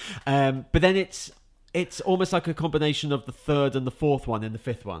one. But then it's It's almost like a combination of the third and the fourth one in the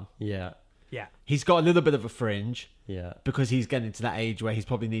fifth one. Yeah. Yeah. He's got a little bit of a fringe. Yeah. Because he's getting to that age where he's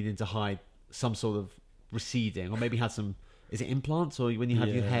probably needing to hide some sort of receding, or maybe had some. Is it implants, or when you have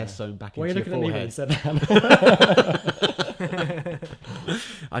your hair sewn back into your forehead? Why are you looking at me when you said that?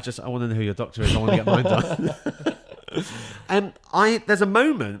 I want to know who your doctor is. I want to get mine done. There's a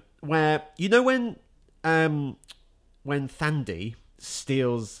moment where when Thandi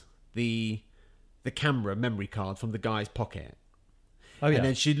steals the camera memory card from the guy's pocket, and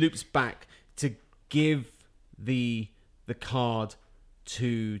then she loops back to give the card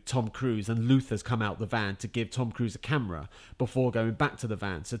to Tom Cruise, and Luther's come out the van to give Tom Cruise a camera before going back to the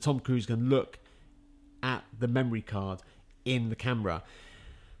van, so Tom Cruise can look at the memory card in the camera.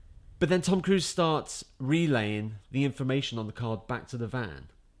 But then Tom Cruise starts relaying the information on the card back to the van.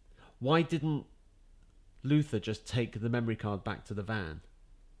 Why didn't Luther just take the memory card back to the van?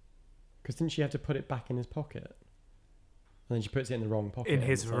 Because didn't she have to put it back in his pocket? And then she puts it in the wrong pocket. In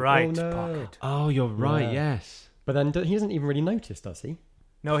his right pocket. Oh, you're right, yes. But then he doesn't even really notice, does he?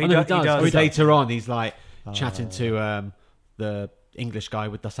 No, he does. Later on, he's like chatting to the English guy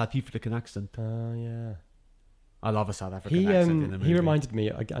with the South African accent. Oh, yeah. I love a South African accent in the movie. He reminded me,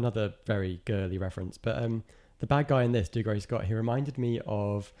 another very girly reference, but the bad guy in this, Dougray Scott, he reminded me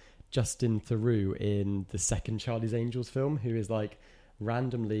of Justin Theroux in the second Charlie's Angels film, who is like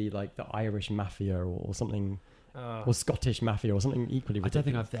randomly like the Irish mafia or something... or Scottish mafia or something equally ridiculous. I don't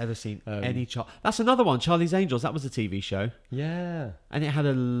think I've ever seen any... That's another one, Charlie's Angels. That was a TV show. Yeah. And it had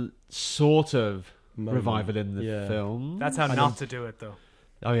a sort of revival in the film. That's how not to do it, though.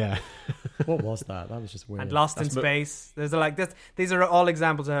 Oh, yeah. What was that? That was just weird. And Lost in Space. There's these are all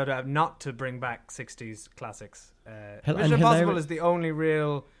examples of how not to bring back 60s classics. Mission Impossible is the only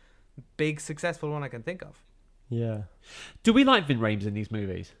real big successful one I can think of. Yeah. Do we like Vin Rames in these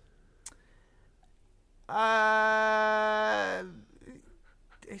movies? He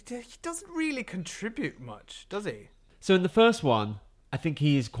doesn't really contribute much, does he? So in the first one, I think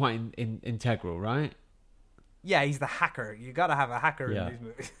he is quite integral, right? Yeah, he's the hacker. You got to have a hacker in these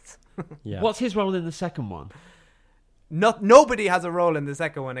movies. Yeah. What's his role in the second one? Nobody has a role in the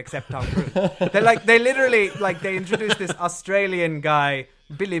second one except Tom Cruise. They introduced this Australian guy,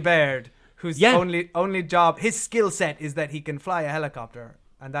 Billy Baird, whose only job, his skill set is that he can fly a helicopter,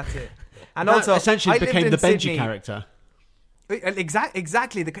 and that's it. And that also essentially became the Benji Sydney. Character.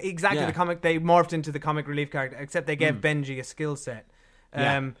 Exactly the comic. They morphed into the comic relief character, except they gave Benji a skill set.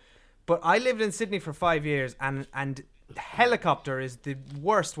 But I lived in Sydney for 5 years, and helicopter is the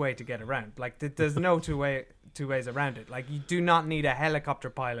worst way to get around. Like there's no two ways around it. Like you do not need a helicopter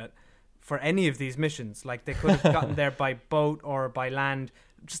pilot for any of these missions. Like they could have gotten there by boat or by land,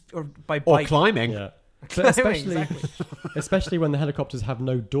 or by bike. Or climbing. Yeah. But especially when the helicopters have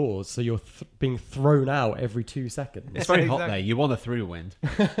no doors, so you're being thrown out every 2 seconds. It's very hot there. You want a through wind.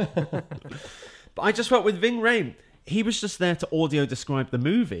 But I just felt with Ving Rhames, he was just there to audio describe the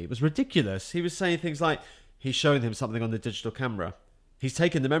movie. It was ridiculous. He was saying things like, he's showing him something on the digital camera. He's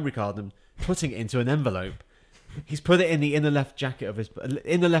taken the memory card and putting it into an envelope. He's put it in the inner left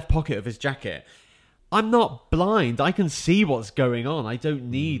pocket of his jacket. I'm not blind. I can see what's going on. I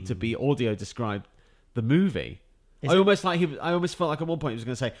don't need to be audio described the movie. I almost felt like at one point he was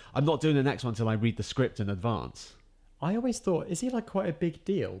going to say, I'm not doing the next one until I read the script in advance. I always thought, is he like quite a big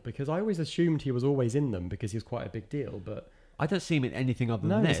deal? Because I always assumed he was always in them because he was quite a big deal, but... I don't see him in anything other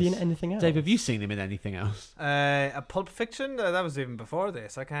than this. No, is he in anything else? Dave, have you seen him in anything else? A Pulp Fiction? That was even before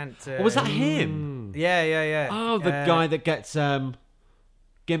this. I can't... was that him? Yeah. Oh, the guy that gets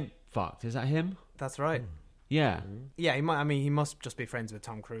Gimp fucked. Is that him? That's right. Yeah. Yeah, he must just be friends with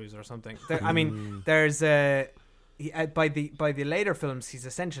Tom Cruise or something. There's... by the later films, he's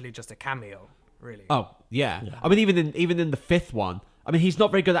essentially just a cameo, really. Oh, yeah. I mean, even in the fifth one, I mean, he's not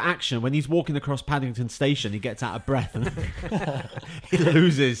very good at action. When he's walking across Paddington Station, he gets out of breath and he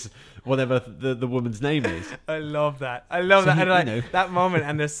loses whatever the woman's name is. I love that. And that moment,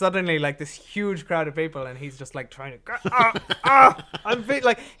 and there's suddenly like this huge crowd of people, and he's just like trying to.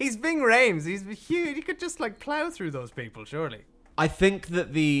 He's Ving Rhames. He's huge. He could just like plow through those people, surely. I think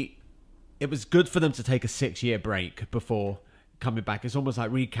that it was good for them to take a 6-year break before coming back. It's almost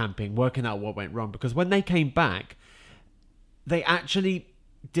like recamping, working out what went wrong. Because when they came back, they actually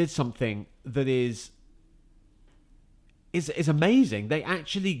did something that is amazing. They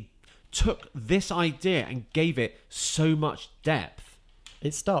actually took this idea and gave it so much depth.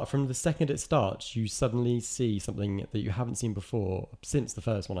 From the second it starts, you suddenly see something that you haven't seen before since the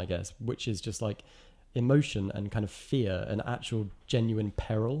first one, I guess, which is just like emotion and kind of fear and actual genuine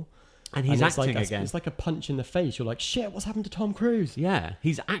peril. And he's acting again. It's like a punch in the face. You're like, shit, what's happened to Tom Cruise? Yeah,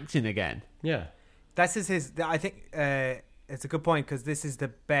 he's acting again. Yeah. This is his. I think it's a good point because this is the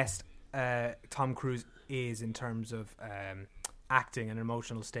best Tom Cruise is in terms of acting and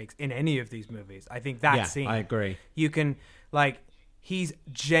emotional stakes in any of these movies. I think that scene. I agree. You can he's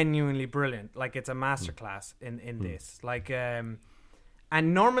genuinely brilliant. Like it's a masterclass in this. Like and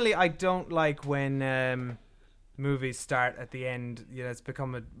normally I don't like when movies start at the end. You know, it's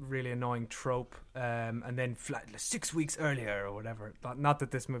become a really annoying trope. And then 6 weeks earlier or whatever. Not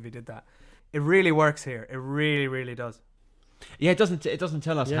that this movie did that. It really works here. It really, really does. Yeah, it doesn't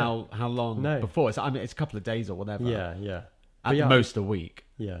tell us how long before. It's a couple of days or whatever. Yeah. At most a week.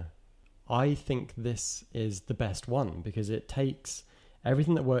 Yeah. I think this is the best one because it takes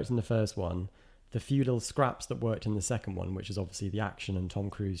everything that worked in the first one, the few little scraps that worked in the second one, which is obviously the action and Tom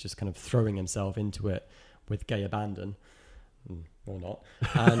Cruise just kind of throwing himself into it with gay abandon. Or not.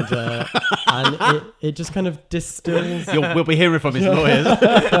 And it just kind of distills... We'll be hearing from his lawyers.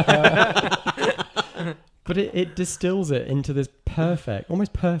 But it distills it into this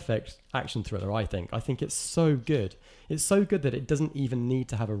almost perfect action thriller, I think. I think it's so good. It's so good that it doesn't even need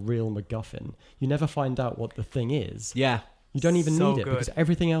to have a real MacGuffin. You never find out what the thing is. Yeah. You don't even so need it good. because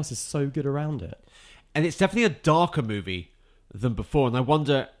everything else is so good around it. And it's definitely a darker movie than before. And I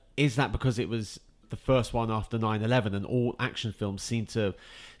wonder, is that because it was the first one after 9/11 and all action films seem to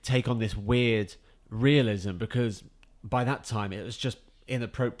take on this weird realism? Because by that time it was just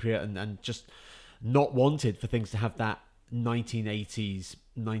inappropriate and just not wanted for things to have that 1980s,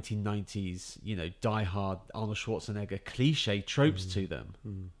 1990s, Die Hard, Arnold Schwarzenegger cliche tropes to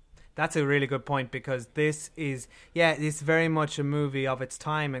them. That's a really good point because this is, it's very much a movie of its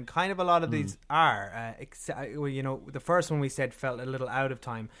time, and kind of a lot of these are. The first one we said felt a little out of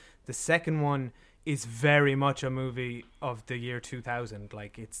time. The second one is very much a movie of the year 2000.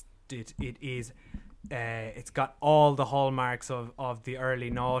 Like it is. It's got all the hallmarks of the early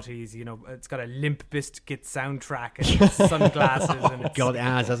noughties. It's got a Limp Bizkit soundtrack and sunglasses. And God, it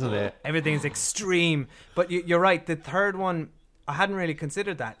has, hasn't it? Everything's extreme. But you're right. The third one, I hadn't really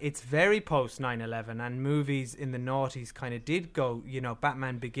considered that. It's very post 9/11, and movies in the noughties kind of did go.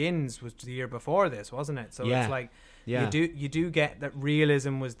 Batman Begins was the year before this, wasn't it? So it's like you do get that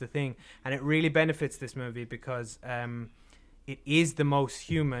realism was the thing, and it really benefits this movie because. It is the most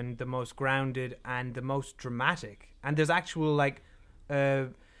human, the most grounded, and the most dramatic. And there's actual the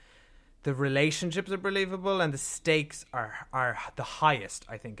relationships are believable, and the stakes are the highest,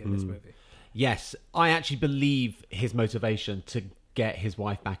 I think, in this movie. Yes, I actually believe his motivation to get his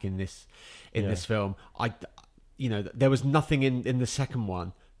wife back in this film. There was nothing in the second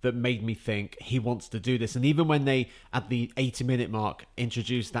one that made me think he wants to do this. And even when they, at the 80-minute mark,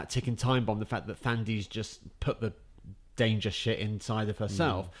 introduced that ticking time bomb, the fact that Thandie's just put the danger shit inside of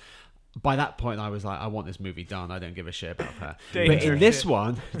herself. By that point, I was like, I want this movie done. I don't give a shit about her. But in this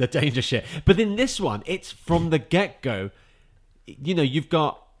one, the danger shit. But in this one, it's from the get-go. You've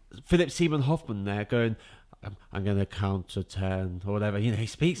got Philip Seymour Hoffman there going, I'm going to count to 10 or whatever. He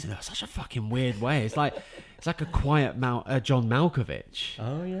speaks in such a fucking weird way. It's like a quiet John Malkovich.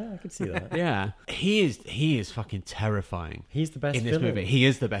 Oh yeah, I could see that. Yeah, he is fucking terrifying. He's the best in this villain. movie. He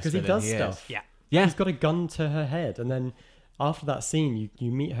is the best villain. Because he does stuff. Yeah, he's got a gun to her head, and then after that scene,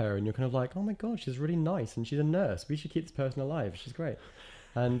 you meet her, and you're kind of like, oh my god, she's really nice, and she's a nurse. We should keep this person alive. She's great.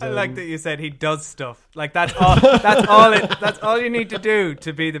 And I like that you said he does stuff. Like that's all. That's all you need to do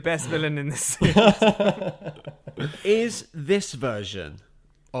to be the best villain in this series. Is this version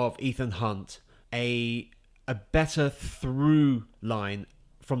of Ethan Hunt a better through line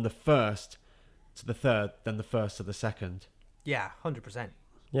from the first to the third than the first to the second? Yeah, 100%.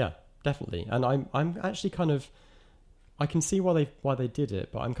 Yeah, definitely. And I'm actually kind of, I can see why they did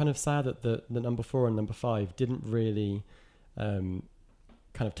it, but I'm kind of sad that the number 4 and number 5 didn't really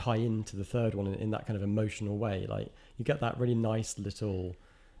kind of tie into the third one in that kind of emotional way. Like you get that really nice little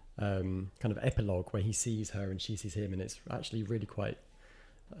kind of epilogue where he sees her and she sees him, and it's actually really quite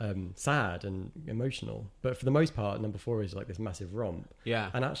sad and emotional. But for the most part, number 4 is like this massive romp.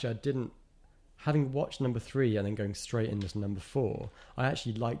 Yeah. And actually, having watched number 3 and then going straight into number 4, I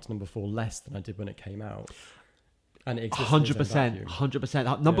actually liked number 4 less than I did when it came out. And it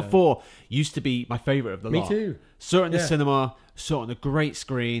 100%. Number 4 used to be my favourite of the lot. Me too. Saw it in the cinema, saw it on a great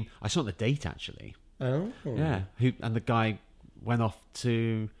screen. I saw it on the date, actually. Oh. Yeah. And the guy went off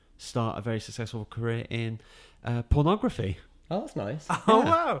to start a very successful career in pornography. Oh, that's nice. Oh,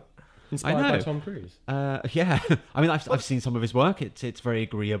 wow. Inspired by Tom Cruise. Yeah. I mean, I've seen some of his work. It's very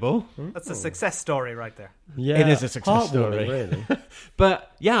agreeable. That's a success story right there. Yeah. It is a success story. Really.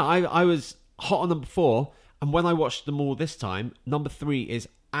 But yeah, I was hot on number 4. And when I watched them all this time, number 3 is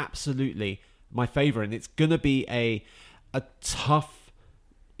absolutely my favourite. And it's going to be a tough,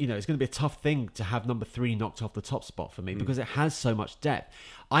 it's going to be a tough thing to have number 3 knocked off the top spot for me because it has so much depth.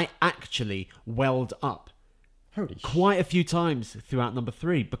 I actually welled up quite a few times throughout number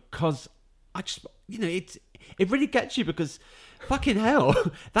 3 because I just, it really gets you because fucking hell,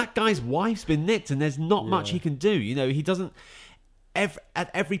 that guy's wife's been nicked and there's not much he can do. He doesn't, at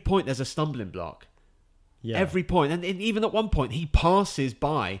every point there's a stumbling block. Yeah. Every point. And even at one point he passes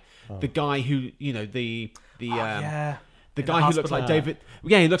by the guy who, the guy who looks like David.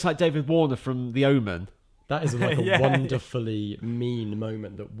 Yeah, he looks like David Warner from The Omen. That is like a wonderfully mean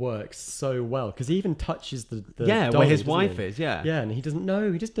moment that works so well because he even touches the doll, where his wife is. Yeah, and he doesn't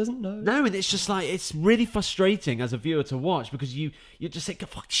know. He just doesn't know. No, and it's just like it's really frustrating as a viewer to watch because you just think,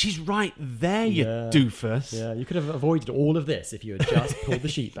 fuck, she's right there, you doofus. Yeah, you could have avoided all of this if you had just pulled the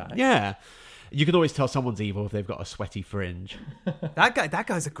sheet back. Yeah. You can always tell someone's evil if they've got a sweaty fringe. That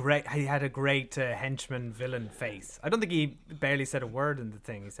guy's he had a great henchman villain face. I don't think he barely said a word in the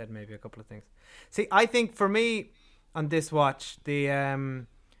thing. He said maybe a couple of things. See, I think for me on this watch, the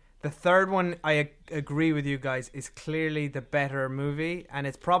third one, I agree with you guys, is clearly the better movie, and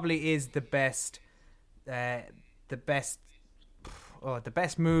it probably is the best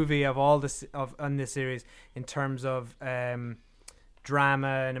movie of all this on this series in terms of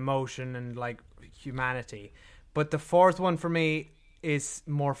drama and emotion and like humanity. But the fourth one for me is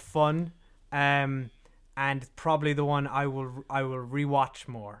more fun, and probably the one I will rewatch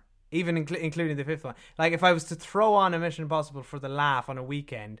more, even including the fifth one. Like if I was to throw on a Mission Impossible for the laugh on a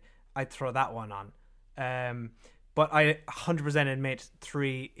weekend, I'd throw that one on. But I 100% admit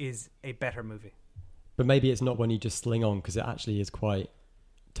 3 is a better movie. But maybe it's not one you just sling on because it actually is quite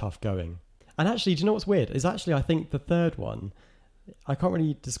tough going. And actually, do you know what's weird? Is actually I think the third one, I can't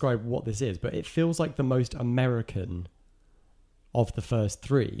really describe what this is, but it feels like the most American of the first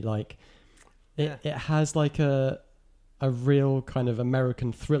 3. Like it has like a real kind of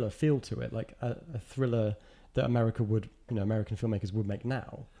American thriller feel to it, like a thriller that American filmmakers would make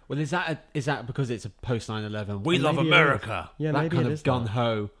now. Well, is that because it's a post 9/11? We love America. Yeah, that maybe kind it of is gun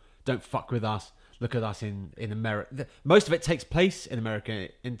ho. Don't fuck with us. Look at us in America. Most of it takes place in America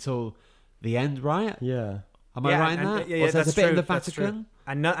until the end, right? Yeah. Am I right in that? Yeah, there's a bit in the Vatican?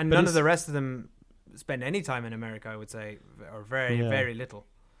 And none of the rest of them spend any time in America, I would say, or very, very little.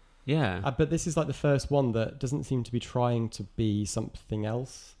 Yeah. But this is like the first one that doesn't seem to be trying to be something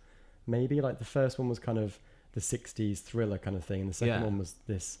else. Maybe like the first one was kind of the 60s thriller kind of thing, and the second one was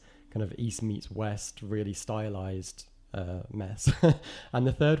this kind of East meets West, really stylized mess. And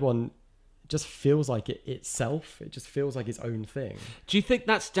the third one just feels like it itself. It just feels like its own thing. Do you think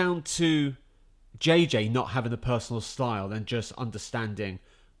that's down to JJ not having a personal style and just understanding,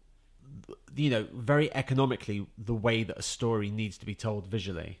 very economically the way that a story needs to be told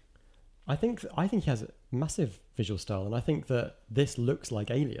visually? I think he has a massive visual style, and I think that this looks like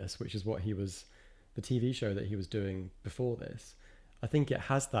Alias, which is what the TV show that he was doing before this. I think it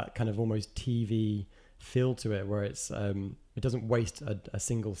has that kind of almost TV feel to it, where it's it doesn't waste a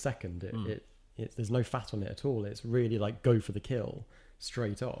single second. There's no fat on it at all. It's really like go for the kill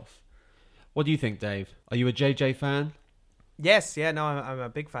straight off. What do you think, Dave? Are you a JJ fan? Yes, I'm a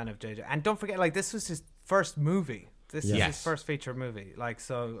big fan of JJ. And don't forget, like, this was his first movie. This is his first feature movie. Like,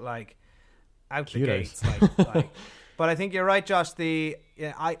 so, like, out the gates. Like, but I think you're right, Josh.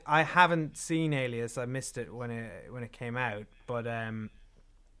 I haven't seen Alias. I missed it when it came out. But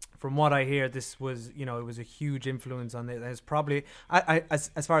from what I hear, this was, it was a huge influence on it. It's probably, as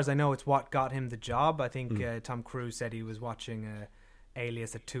far as I know, it's what got him the job. I think Tom Cruise said he was watching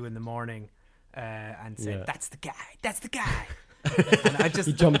Alias at 2 a.m. And said, "That's the guy." And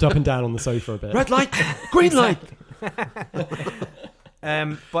he jumped up and down on the sofa a bit. Red light, green light.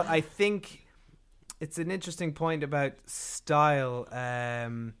 But I think it's an interesting point about style.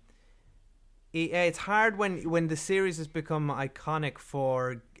 It's hard when the series has become iconic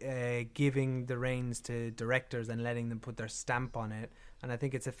for giving the reins to directors and letting them put their stamp on it. And I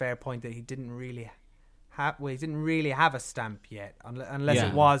think it's a fair point that he didn't really have a stamp yet, unless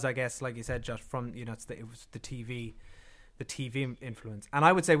it was, I guess, like you said, just from it was the TV influence. And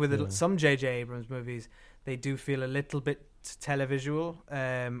I would say with some J.J. Abrams movies, they do feel a little bit televisual,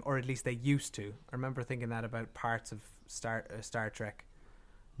 or at least they used to. I remember thinking that about parts of Star Trek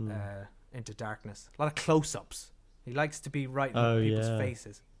Into Darkness. A lot of close-ups. He likes to be right in people's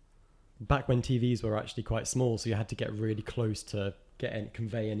faces. Back when TVs were actually quite small, so you had to get really close to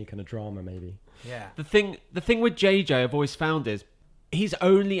convey any kind of drama, maybe. Yeah. The thing with JJ I've always found is he's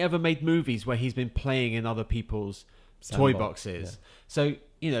only ever made movies where he's been playing in other people's toy boxes. Yeah. So,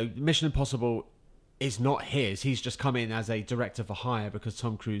 Mission Impossible is not his. He's just come in as a director for hire because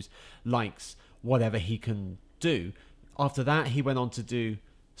Tom Cruise likes whatever he can do. After that, he went on to do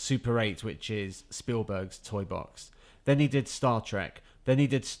Super 8, which is Spielberg's toy box. Then he did Star Trek. Then he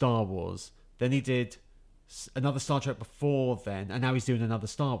did Star Wars. Then he did another Star Trek before then, and now he's doing another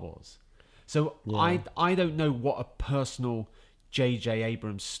Star Wars. So I don't know what a personal J.J.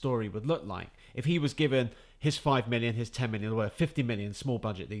 Abrams story would look like. If he was given his 5 million, his 10 million, or 50 million, small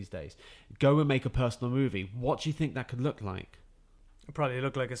budget these days, go and make a personal movie, what do you think that could look like? It'd probably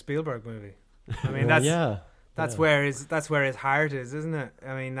look like a Spielberg movie. I mean, that's where his heart is, isn't it?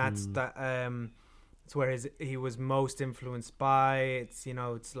 I mean, that's where he was most influenced by. It's, you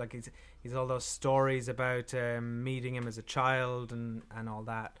know, it's like he's all those stories about meeting him as a child and all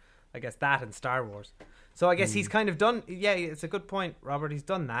that. I guess that and Star Wars. So I guess he's kind of done. Yeah, it's a good point, Robert. He's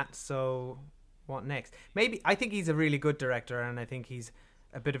done that. So what next? Maybe I think he's a really good director, and I think he's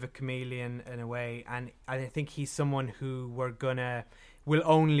a bit of a chameleon in a way. And I think he's someone who will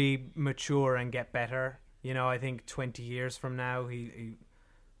only mature and get better. You know, I think 20 years from now,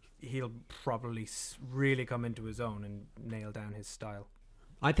 he'll probably really come into his own and nail down his style.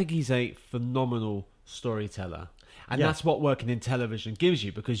 I think he's a phenomenal storyteller. And that's what working in television gives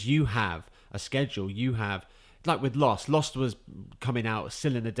you, because you have a schedule. You have, like with Lost was coming out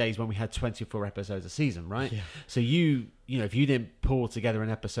still in the days when we had 24 episodes a season, right? Yeah. So you know, if you didn't pull together an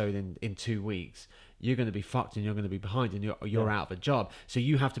episode in 2 weeks, you're going to be fucked and you're going to be behind and you're out of a job. So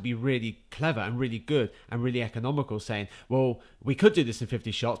you have to be really clever and really good and really economical, saying, well, we could do this in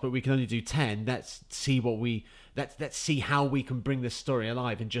 50 shots, but we can only do 10. Let's see how we can bring this story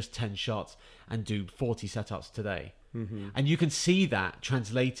alive in just 10 shots and do 40 setups today. Mm-hmm. And you can see that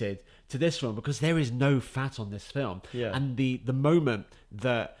translated to this film, because there is no fat on this film. Yeah. And the moment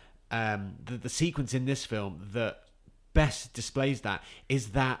that the sequence in this film that best displays that is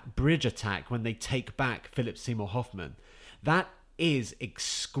that bridge attack when they take back Philip Seymour Hoffman. That is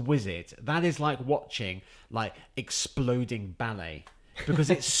exquisite. That is like watching like exploding ballet, because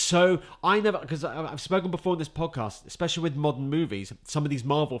it's so. Because I've spoken before in this podcast, especially with modern movies, some of these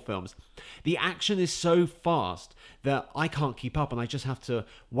Marvel films, the action is so fast that I can't keep up, and I just have to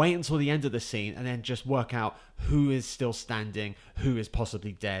wait until the end of the scene and then just work out who is still standing, who is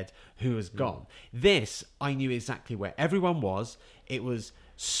possibly dead, who has gone. This, I knew exactly where everyone was. It was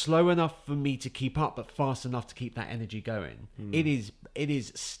slow enough for me to keep up, but fast enough to keep that energy going. It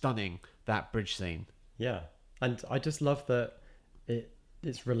is stunning, that bridge scene. Yeah, and I just love that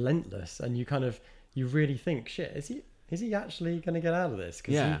it's relentless, and you really think, shit, is he actually going to get out of this?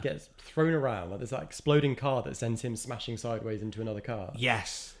 Because he gets thrown around. Like there's that exploding car that sends him smashing sideways into another car.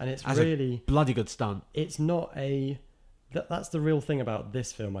 Yes. And it's really a bloody good stunt. It's not that's the real thing about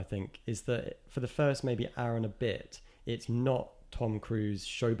this film, I think, is that for the first maybe hour and a bit, it's not Tom Cruise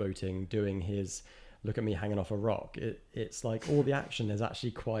showboating, doing his look at me hanging off a rock. It's like all the action is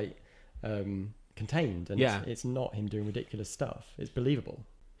actually quite contained, and it's not him doing ridiculous stuff. It's believable.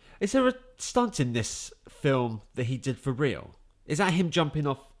 Is there a stunt in this film that he did for real? Is that him jumping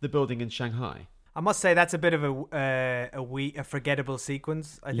off the building in Shanghai? I must say that's a bit of a forgettable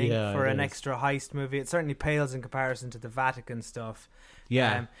sequence, I think, for an extra heist movie. It certainly pales in comparison to the Vatican stuff.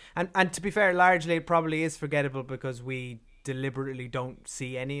 Yeah. And to be fair, largely it probably is forgettable because we deliberately don't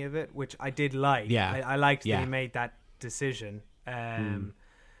see any of it, which I did like. Yeah. I liked that he made that decision.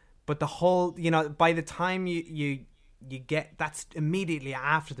 But the whole, you know, by the time you get, that's immediately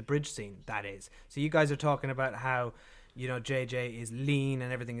after the bridge scene, that is. So you guys are talking about how, you know, JJ is lean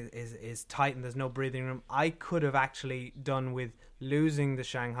and everything is tight and there's no breathing room. I could have actually done with losing the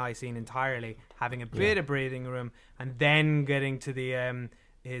Shanghai scene entirely, having a bit of breathing room, and then getting to the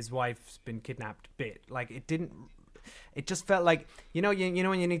his wife's been kidnapped bit. Like it just felt like, you know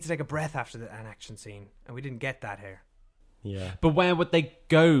when you need to take a breath after an action scene, and we didn't get that here. Yeah. But where would they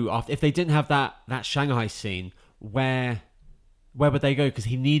go after, if they didn't have that Shanghai scene? Where would they go? Because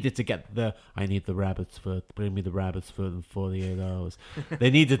he needed to get I need the rabbit's foot. Bring me the rabbit's foot in 48 hours. They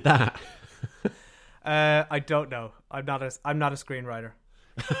needed that. I don't know. I'm not a screenwriter.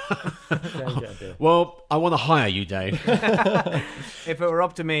 Well, I want to hire you, Dave. If it were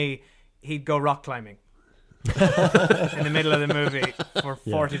up to me, he'd go rock climbing in the middle of the movie for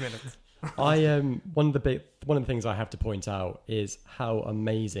 40 minutes. One of the things I have to point out is how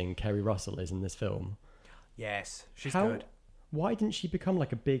amazing Kerry Russell is in this film. Yes, she's good. Why didn't she become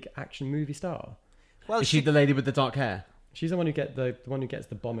like a big action movie star? Well, is she the lady with the dark hair? She's the one who gets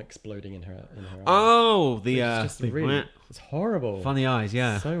the bomb exploding in her eye. Oh, it's horrible. Funny eyes,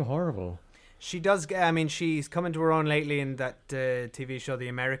 yeah. So horrible. She does. I mean, she's come into her own lately in that TV show, The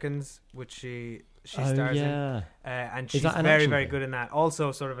Americans, which she stars in, and she's very, very good in that.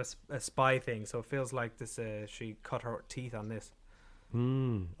 Also, sort of a spy thing. So it feels like this. She cut her teeth on this. Oh,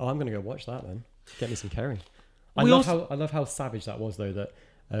 I'm going to go watch that then. Get me some Kerry. I love how savage that was, though. That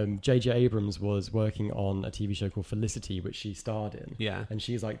J.J. Abrams was working on a TV show called Felicity, which she starred in. Yeah. And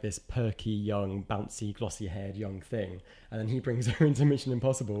she's like this perky, young, bouncy, glossy-haired young thing. And then he brings her into Mission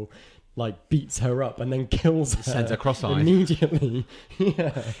Impossible, like beats her up and then kills her. Sends her cross-eyed. Immediately.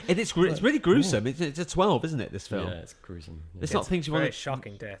 Yeah. And it's really gruesome. Yeah. It's a 12, isn't it, this film? Yeah, it's gruesome. Yeah. It's not things you want to... Very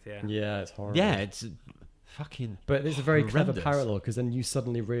shocking death, yeah. Yeah, it's horrible. Yeah, it's fucking But it's a very horrendous. clever parallel, because then you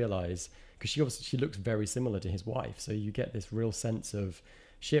suddenly realise, because she looks very similar to his wife, so you get this real sense of,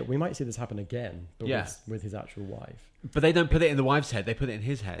 shit, we might see this happen again, but with his actual wife. But they don't put it in the wife's head, they put it in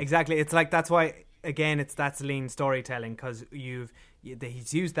his head. Exactly. It's like, that's why, again, that's lean storytelling, because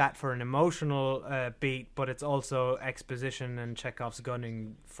he's used that for an emotional beat, but it's also exposition and Chekhov's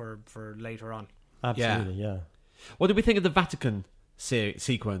gunning for later on. Absolutely, yeah. What did we think of the Vatican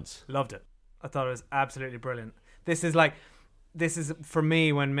sequence? Loved it. I thought it was absolutely brilliant. This is for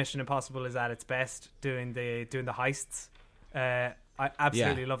me when Mission Impossible is at its best, doing the heists. I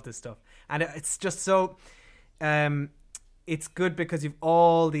absolutely love this stuff, and it's just so. It's good because you've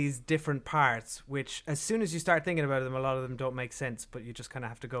all these different parts, which as soon as you start thinking about them, a lot of them don't make sense, but you just kind of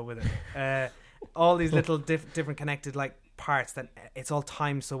have to go with it. All these little different connected like parts that it's all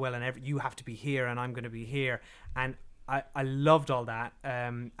timed so well, and you have to be here, and I'm going to be here, and I loved all that,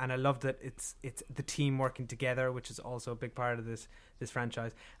 and I loved that it's the team working together, which is also a big part of this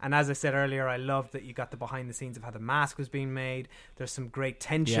franchise. And as I said earlier, I loved that you got the behind the scenes of how the mask was being made. There's some great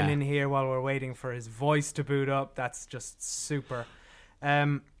tension in here while we're waiting for his voice to boot up. That's just super.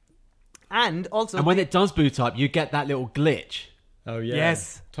 And also, when it does boot up, you get that little glitch. Oh yeah,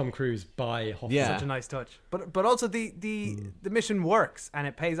 yes, Tom Cruise by Hoffman. Yeah. Such a nice touch. But also the mission works and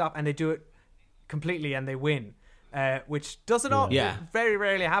it pays off, and they do it completely and they win. Which doesn't very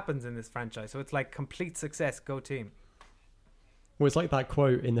rarely happens in this franchise. So it's like complete success. Go team. Well, it's like that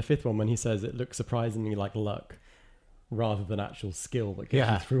quote in the fifth one when he says it looks surprisingly like luck rather than actual skill that gets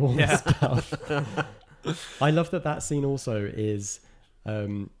you through all this stuff. I love that scene also is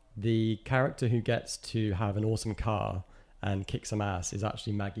the character who gets to have an awesome car and kick some ass is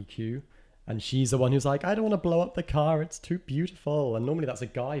actually Maggie Q. And she's the one who's like, I don't want to blow up the car. It's too beautiful. And normally that's a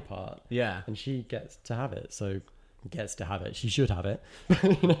guy part. Yeah. And she gets to have it. She should have it.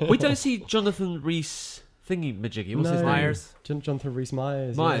 We don't see Jonathan Rhys thingy-majiggy. What's his name? Myers. Jonathan Rhys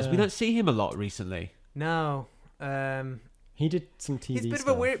Myers. Myers. Yeah. We don't see him a lot recently. No. He did some TV He's a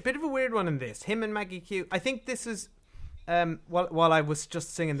stuff. bit of a weird one in this. Him and Maggie Q. I think this is... while I was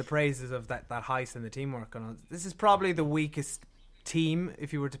just singing the praises of that heist and the teamwork on it, this is probably the weakest team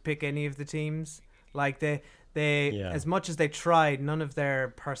if you were to pick any of the teams. Like they as much as they tried, none of their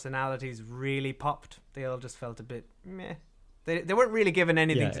personalities really popped. They all just felt a bit meh. They weren't really given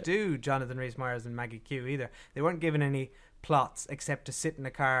anything to do, Jonathan Rhys Myers and Maggie Q either. They weren't given any plots except to sit in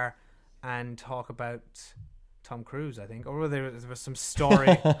a car and talk about Tom Cruise, I think, or there was some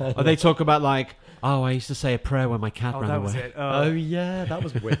story. Or they talk about like, I used to say a prayer when my cat ran that away. was it. Oh yeah, that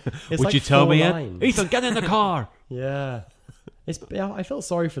was weird. Would like you tell me it? Ethan, get in the car. Yeah. I felt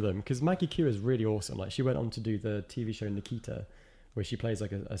sorry for them because Maggie Q is really awesome. Like she went on to do the TV show Nikita, where she plays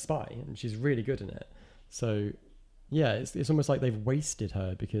like a spy, and she's really good in it. So yeah, it's almost like they've wasted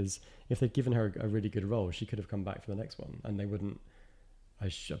her, because if they'd given her a really good role, she could have come back for the next one, and they wouldn't,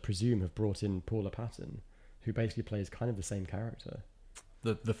 I presume, have brought in Paula Patton, who basically plays kind of the same character.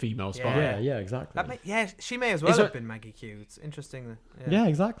 The female spy. Yeah, exactly. She may as well have been Maggie Q. It's interesting. Yeah,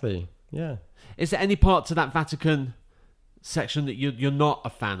 exactly. Yeah. Is there any part to that Vatican section that you're not a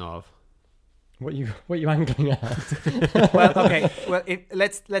fan of? What you angling at? Well, okay. Well,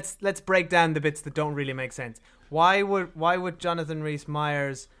 let's break down the bits that don't really make sense. Why would Jonathan Rhys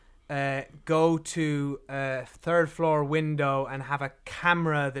Myers go to a third floor window and have a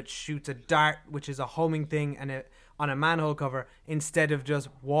camera that shoots a dart, which is a homing thing, and on a manhole cover, instead of just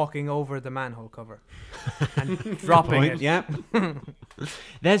walking over the manhole cover and dropping it? Yeah.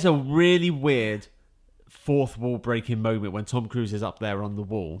 There's a really weird fourth wall breaking moment when Tom Cruise is up there on the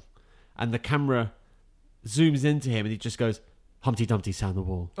wall, and the camera zooms into him, and he just goes, "Humpty Dumpty's on the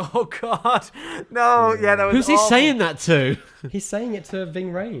wall." Oh God, no! Yeah, that was. Who's awful. he saying that to? He's saying it to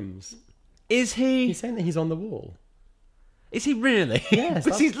Ving Rhames. Is he? He's saying that he's on the wall. Is he really? Yes.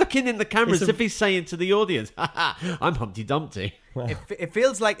 Because he's looking in the camera as if he's saying to the audience, "I'm Humpty Dumpty." It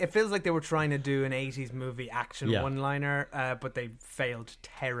feels like they were trying to do an 80s movie action one-liner, but they failed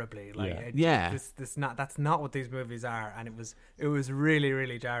terribly. That's not what these movies are, and it was really,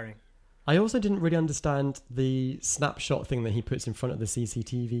 really jarring. I also didn't really understand the snapshot thing that he puts in front of the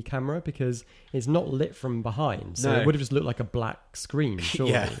CCTV camera, because it's not lit from behind, so it would have just looked like a black screen,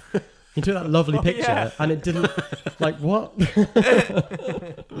 surely. Yeah. He took that lovely picture and it didn't... Like, what?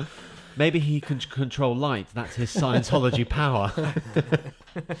 Maybe he can control light. That's his Scientology power.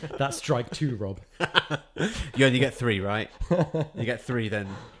 That's strike 2, Rob. You only get 3, right? You get 3,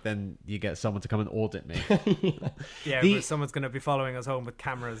 then you get someone to come and audit me. Yeah, someone's going to be following us home with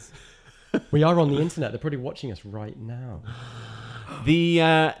cameras. We are on the internet. They're probably watching us right now.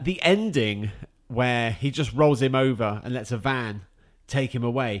 The ending where he just rolls him over and lets a van take him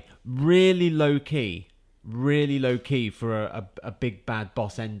away, really low key for a big bad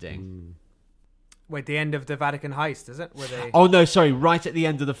boss ending. Wait, the end of the Vatican heist, is it? Oh no, sorry, right at the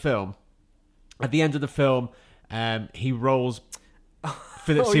end of the film. At the end of the film, he rolls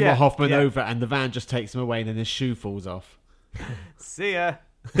Philip Seymour Hoffman over, and the van just takes him away, and then his shoe falls off. See ya.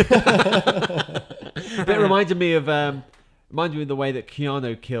 It reminded me of the way that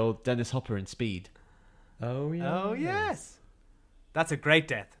Keanu killed Dennis Hopper in Speed. Oh yeah. Oh yes. That's a great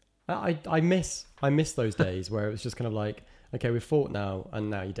death. I miss those days where it was just kind of like, okay, we've fought now, and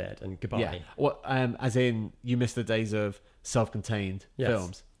now you're dead, and goodbye. Yeah. Well, as in, you miss the days of self-contained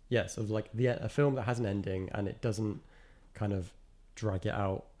films. Yes, of like a film that has an ending and it doesn't kind of drag it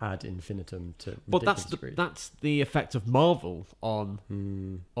out ad infinitum to ridiculous degrees. That's the effect of Marvel on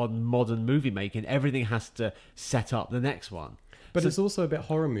modern movie making. Everything has to set up the next one. But it's also a bit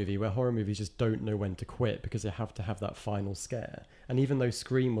horror movie, where horror movies just don't know when to quit because they have to have that final scare. And even though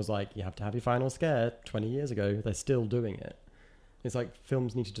Scream was like, you have to have your final scare 20 years ago, they're still doing it. It's like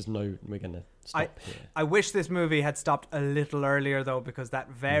films need to just know we're going to stop here. I wish this movie had stopped a little earlier, though, because that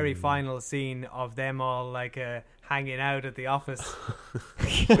very final scene of them all like hanging out at the office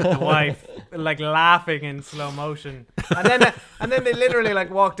with the wife, like laughing in slow motion, and then they literally like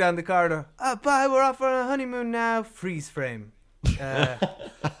walk down the corridor. Oh, bye, we're off on a honeymoon now. Freeze frame. That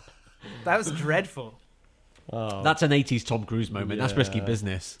was dreadful. Oh. That's an 80s Tom Cruise moment. That's risky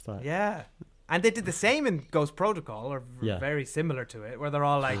business. Yeah. And they did the same in Ghost Protocol, or very similar to it, where they're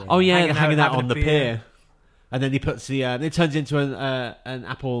all like, hanging out on the pier. And then he puts it turns into an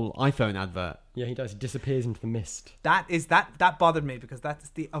Apple iPhone advert. Yeah, he does. He disappears into the mist. That bothered me, because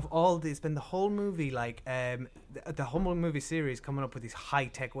that's it's been the whole movie, like the whole movie series coming up with these high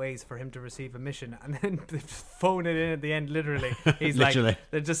tech ways for him to receive a mission, and then they just phone it in at the end. Literally, he's literally.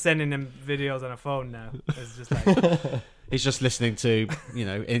 Like, they're just sending him videos on a phone now. It's just like he's just listening to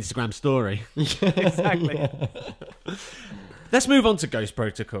Instagram story. Exactly. Yeah. Let's move on to Ghost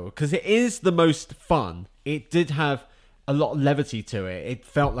Protocol, because it is the most fun. It did have a lot of levity to it. It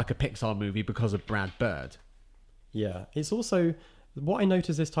felt like a Pixar movie because of Brad Bird. Yeah, it's also what I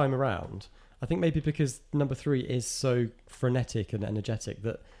noticed this time around. I think maybe because number 3 is so frenetic and energetic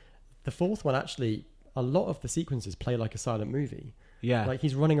that the fourth one actually, a lot of the sequences play like a silent movie. Yeah, like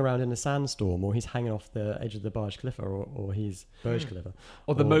he's running around in a sandstorm, or he's hanging off the edge of the Burj Khalifa, or he's Burj Khalifa,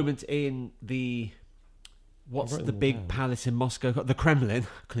 or the moment in the. What's the big palace in Moscow? The Kremlin.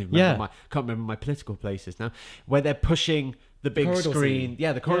 Can't remember my political places now. Where they're pushing the big screen. Scene.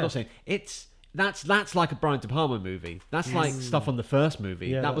 Yeah, the corridor scene. That's like a Brian De Palma movie. That's like stuff on the first movie.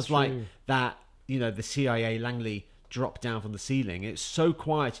 Yeah, that was like that. The CIA Langley dropped down from the ceiling. It's so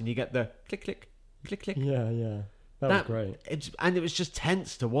quiet, and you get the click, click, click, click. Yeah. That was great. And it was just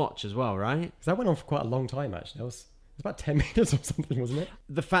tense to watch as well, right? Because that went on for quite a long time. Actually, it was about 10 minutes or something, wasn't it?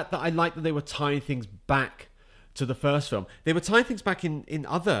 The fact that I liked that they were tying things back to the first film. They were tying things back in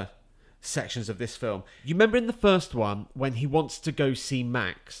other sections of this film. You remember in the first one when he wants to go see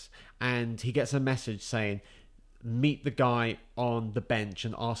Max and he gets a message saying, meet the guy on the bench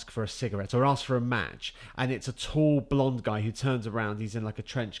and ask for a cigarette or ask for a match, and it's a tall blonde guy who turns around, he's in like a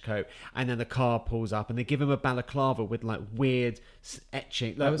trench coat, and then the car pulls up and they give him a balaclava with like weird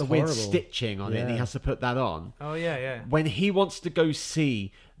etching, like the weird stitching on it, and he has to put that on. Oh yeah. When he wants to go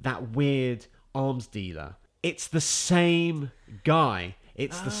see that weird arms dealer, it's the same guy.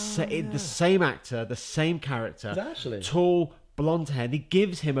 It's the same actor, the same character. Actually tall, blonde hair. And he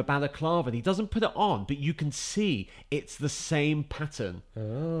gives him a balaclava. And he doesn't put it on, but you can see it's the same pattern.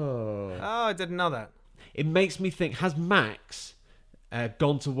 Oh, I didn't know that. It makes me think: has Max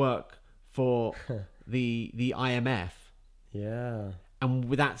gone to work for the IMF? Yeah,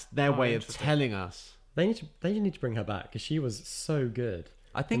 and that's their way of telling us. They need to bring her back because she was so good.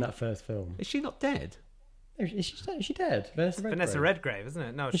 I think in that first film. Is she not dead? Is she dead? Vanessa Redgrave, isn't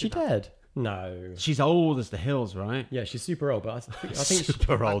it? No, is she dead? No. She's old as the hills, right? Yeah, she's super old, but I think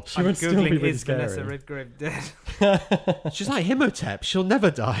super old. She would still be really is scary. Vanessa Redgrave dead? She's like Imhotep. She'll never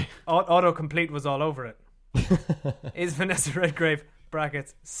die. Autocomplete was all over it. Is Vanessa Redgrave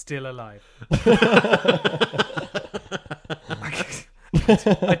brackets still alive?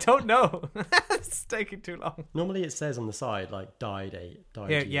 I don't know. It's taking too long. Normally it says on the side like died.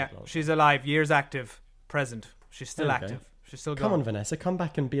 Yeah, she's alive. Years active. Present. She's still active. She's still Come going. on, Vanessa, come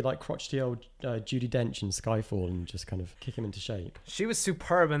back and be like crotchety old Judi Dench in Skyfall and just kind of kick him into shape. She was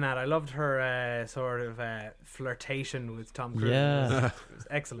superb in that. I loved her sort of flirtation with Tom Cruise. Yeah. It was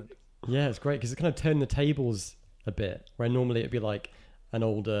excellent. Yeah, it's great because it kind of turned the tables a bit, where normally it'd be like an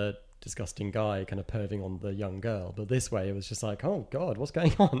older, disgusting guy kind of perving on the young girl, but this way it was just like, oh God, what's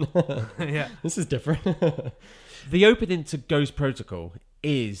going on? Yeah, this is different. The opening to Ghost Protocol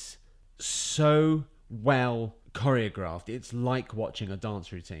is so well choreographed. It's like watching a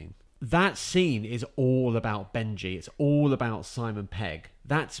dance routine. That scene is all about Benji. It's all about Simon Pegg.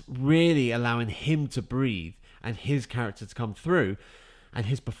 That's really allowing him to breathe and his character to come through and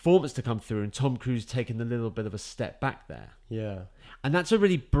his performance to come through, and Tom Cruise taking a little bit of a step back there. Yeah. And that's a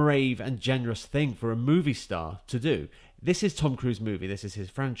really brave and generous thing for a movie star to do. This is Tom Cruise's movie. This is his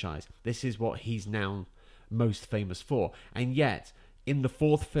franchise. This is what he's now most famous for. And yet, in the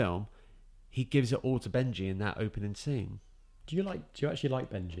fourth film, he gives it all to Benji in that opening scene. Do you actually like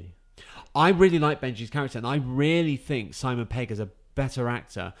Benji? I really like Benji's character, and I really think Simon Pegg is a better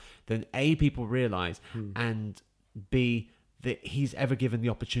actor than A, people realise, and B, that he's ever given the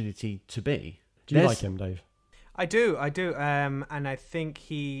opportunity to be. Do you like him, Dave? I do. And I think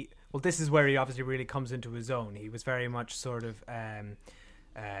this is where he obviously really comes into his own. He was very much sort of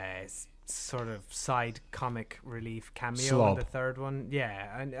side comic relief cameo Slob. in the third one.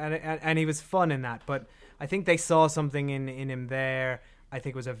 Yeah, and he was fun in that. But I think they saw something in him there. I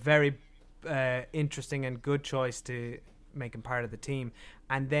think it was a very interesting and good choice to make him part of the team.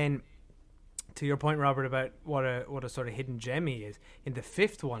 And then, to your point, Robert, about what a sort of hidden gem he is, in the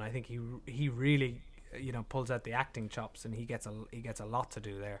fifth one, I think he really pulls out the acting chops, and he gets a lot to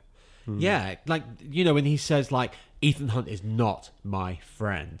do there. Yeah, like, when he says, like, Ethan Hunt is not my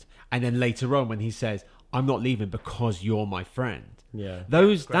friend, and then later on when he says, I'm not leaving because you're my friend. Yeah.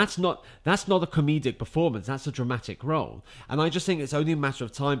 That's not a comedic performance, that's a dramatic role. And I just think it's only a matter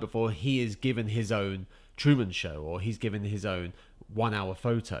of time before he is given his own Truman Show, or he's given his own 1 hour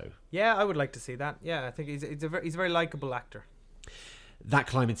photo. Yeah, I would like to see that. Yeah, I think he's a very likable actor. That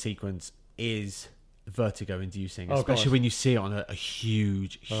climbing sequence is vertigo inducing, especially when you see it on a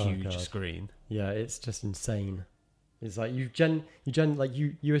huge screen. Yeah, it's just insane. It's like you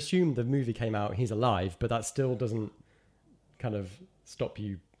assume the movie came out, he's alive, but that still doesn't kind of stop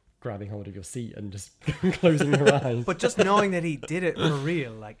you grabbing hold of your seat and just closing your eyes. But just knowing that he did it for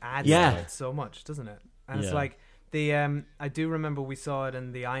real, like, adds to it so much, doesn't it? And it's like I do remember we saw it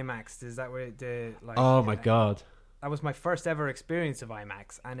in the IMAX. Is that where the like? Oh my God! That was my first ever experience of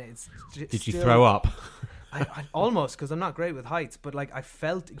IMAX, and it's. Did you throw up? I almost, because I'm not great with heights, but like I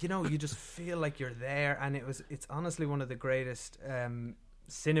felt, you just feel like you're there, and it's honestly one of the greatest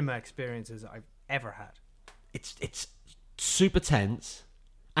cinema experiences I've ever had. It's super tense,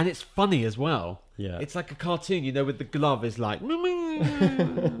 and it's funny as well. Yeah, it's like a cartoon, with the glove is like.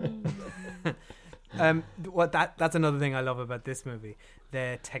 That's another thing I love about this movie.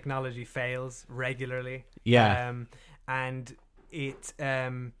 The technology fails regularly. Yeah, and it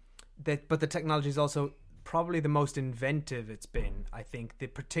but the technology is also probably the most inventive it's been. I think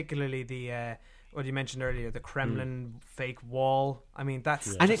particularly the what you mentioned earlier, the Kremlin fake wall. I mean,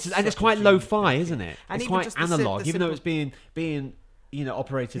 that's and it's quite lo-fi, isn't it? And it's quite analog, even though it's being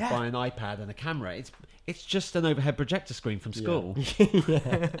operated by an iPad and a camera. It's just an overhead projector screen from school.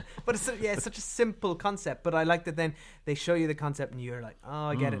 Yeah. But it's such a simple concept. But I like that then they show you the concept and you're like, oh,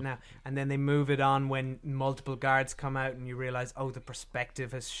 I get it now. And then they move it on when multiple guards come out and you realize, oh, the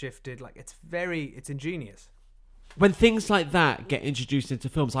perspective has shifted. Like, it's ingenious. When things like that get introduced into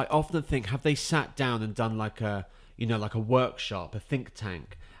films, I often think, have they sat down and done like a workshop, a think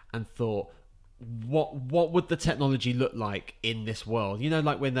tank, and thought, what would the technology look like in this world?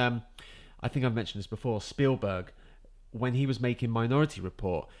 Like when I think I've mentioned this before, Spielberg, when he was making Minority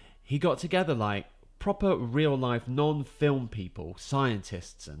Report, he got together like proper real life non-film people,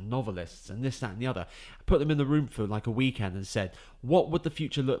 scientists and novelists and this, that and the other, put them in the room for like a weekend and said, what would the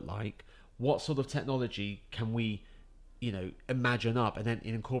future look like? What sort of technology can we imagine up and then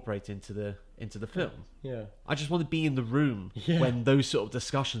incorporate into the film? Yeah, I just want to be in the room when those sort of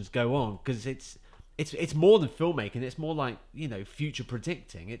discussions go on, because it's more than filmmaking. It's more like future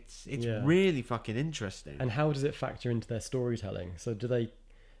predicting. It's really fucking interesting. And how does it factor into their storytelling? So do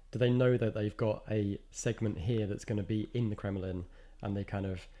they know that they've got a segment here that's going to be in the Kremlin, and they kind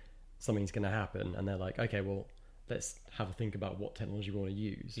of something's going to happen, and they're like, okay, well, let's have a think about what technology we want to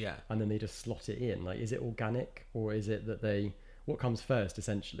use. Yeah. And then they just slot it in. Like, is it organic, or is it that what comes first,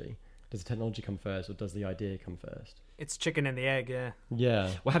 essentially? Does the technology come first, or does the idea come first? It's chicken and the egg, yeah. Yeah.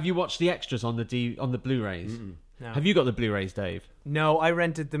 Well, have you watched the extras on the Blu-rays? Mm-mm. No. Have you got the Blu-rays, Dave? No, I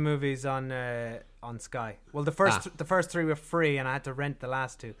rented the movies on on Sky. Well, the first 3 were free, and I had to rent the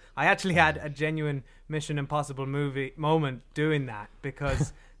last 2. I actually had a genuine Mission Impossible movie moment doing that,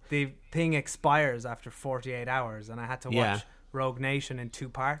 because the thing expires after 48 hours, and I had to watch Rogue Nation in 2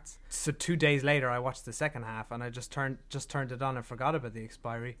 parts. So 2 days later, I watched the second half, and I just turned it on and forgot about the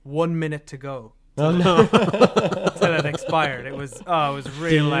expiry. 1 minute to go. Oh no! Till it expired. It was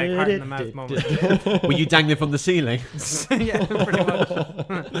real like heart in the mouth moment. Were you dangling from the ceiling? Yeah, pretty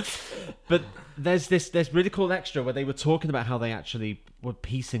much. But there's really cool extra where they were talking about how they actually were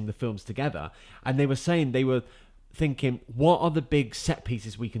piecing the films together, and they were saying they were thinking, what are the big set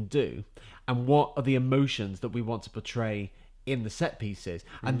pieces we can do, and what are the emotions that we want to portray in the set pieces,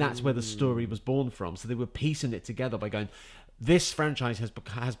 and that's where the story was born from. So they were piecing it together by going, this franchise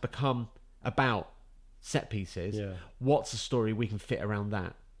has become about set pieces. What's a story we can fit around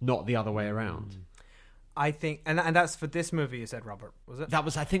that, not the other way around? I think, and that's for this movie you said, Robert, was it? That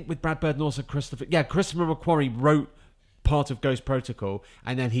was, I think, with Brad Bird and also Christopher McQuarrie wrote part of Ghost Protocol,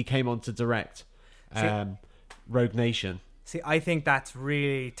 and then he came on to direct Rogue Nation. See, I think that's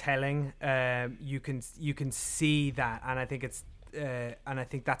really telling. You can see that, and I think it's and I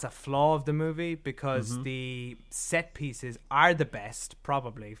think that's a flaw of the movie, because the set pieces are the best.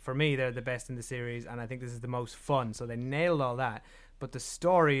 Probably for me, they're the best in the series, and I think this is the most fun. So they nailed all that, but the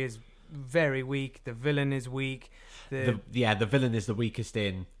story is very weak. The villain is weak. The villain is the weakest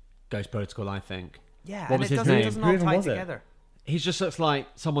in Ghost Protocol, I think. Yeah, what and was his name? It doesn't all tie together. He just looks like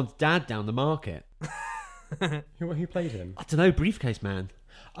someone's dad down the market. Who played him? I don't know, Briefcase Man.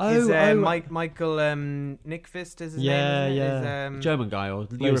 Michael Nickfist is his name. Yeah. German guy or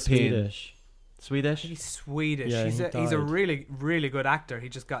European? Swedish? He's Swedish. Yeah, he's a really, really good actor. He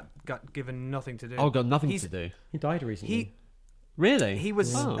just got given nothing to do. Oh, got nothing to do. He died recently. Really? He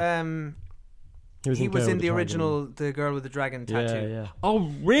was. He was in the original The Girl with the Dragon Tattoo. Yeah. Oh,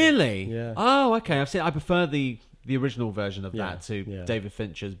 really? Yeah. Oh, okay. I prefer the original version of that to David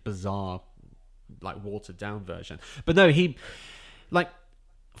Fincher's bizarre, like, watered down version. But no,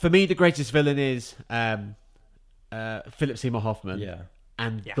 for me, the greatest villain is Philip Seymour Hoffman. Yeah.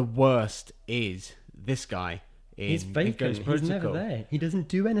 And the worst is this guy. He's vacant. He's never there. He doesn't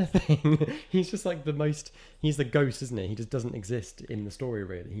do anything. He's just like he's the ghost, isn't he? He just doesn't exist in the story,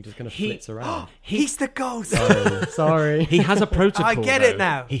 really. He just kind of flits around. He's the ghost. Sorry. He has a protocol. I get it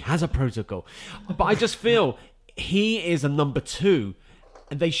now. He has a protocol. But I just feel he is a number 2,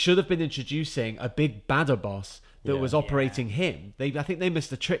 and they should have been introducing a big badder boss that was operating him. I think they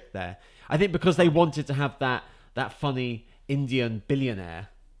missed a trick there. I think because they wanted to have that funny Indian billionaire.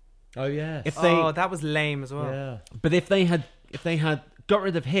 Oh yeah. That was lame as well. Yeah. But if they had got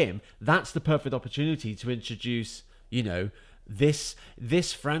rid of him, that's the perfect opportunity to introduce,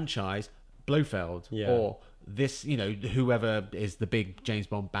 this franchise, Blofeld, or this, whoever is the big James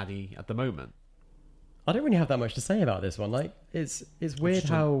Bond baddie at the moment. I don't really have that much to say about this one. Like, it's weird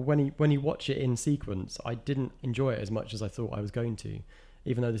how when you watch it in sequence, I didn't enjoy it as much as I thought I was going to,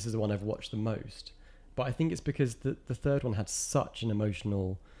 even though this is the one I've watched the most. But I think it's because the third one had such an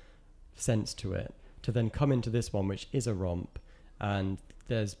emotional sense to it, to then come into this one, which is a romp, and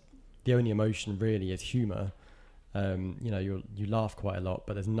there's the only emotion really is humor. You laugh quite a lot,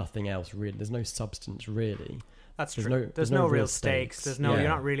 but there's nothing else really. There's no substance really. That's true. There's no real stakes. You're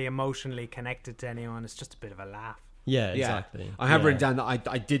not really emotionally connected to anyone. It's just a bit of a laugh. Yeah, exactly. I have written down that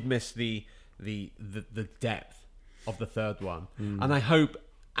I did miss the depth of the third one, and I hope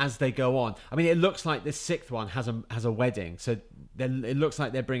as they go on. I mean, it looks like this 6th one has a wedding, so it looks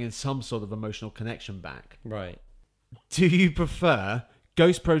like they're bringing some sort of emotional connection back. Right. Do you prefer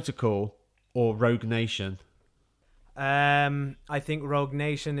Ghost Protocol or Rogue Nation? I think Rogue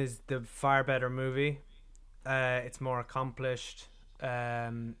Nation is the far better movie. It's more accomplished.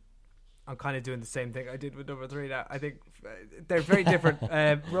 I'm kind of doing the same thing I did with number 3 now. I think they're very different.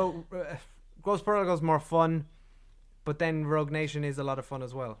 Ghost Protocol is more fun, but then Rogue Nation is a lot of fun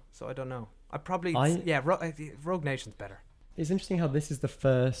as well. So I don't know. Rogue Nation's better. It's interesting how this is the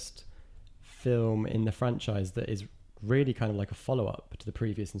first film in the franchise that is really kind of like a follow-up to the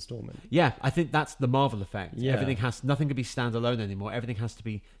previous installment. Yeah, I think that's the Marvel effect. Yeah. Nothing can be standalone anymore. Everything has to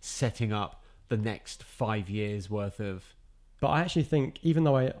be setting up the next 5 years worth of... But I actually think, even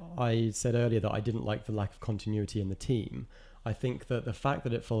though I said earlier that I didn't like the lack of continuity in the team, I think that the fact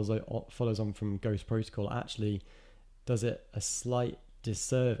that it follows on from Ghost Protocol actually does it a slight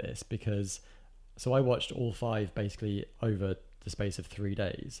disservice, because... So I watched all 5 basically over the space of 3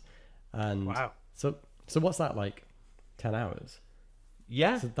 days. And wow. So what's that, like 10 hours?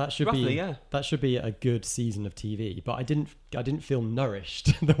 Yeah, so that should roughly, be that should be a good season of TV. But I didn't feel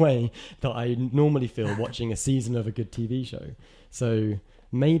nourished the way that I normally feel watching a season of a good TV show. So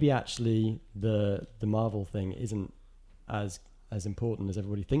maybe actually the Marvel thing isn't as important as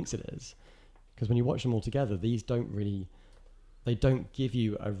everybody thinks it is, because when you watch them all together, these don't give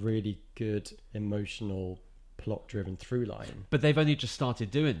you a really good emotional plot-driven through line. But they've only just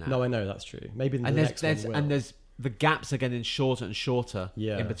started doing that. No, I know that's true. Maybe the next one will. And there's the gaps are getting shorter and shorter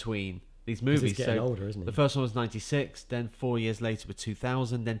in between these movies. He's getting older, isn't he? The first one was 96, then 4 years later with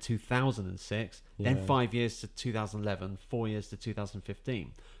 2000, then 2006, then 5 years to 2011, 4 years to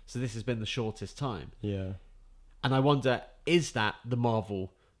 2015. So this has been the shortest time. Yeah. And I wonder, is that the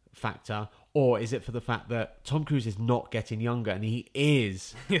Marvel factor, or is it for the fact that Tom Cruise is not getting younger, and he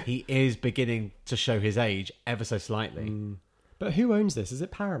is beginning to show his age ever so slightly? But who owns this? Is it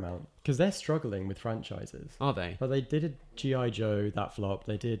Paramount? Because they're struggling with franchises. Are they? But they did a G.I. Joe, that flopped.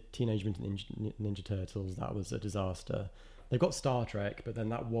 They did Teenage Mutant Ninja Turtles, that was a disaster. They got Star Trek, but then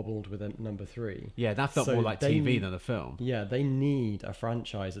that wobbled with number 3. Yeah, that felt more like TV than a film. Yeah, they need a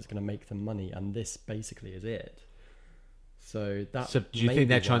franchise that's going to make them money, and this basically is it. So do you think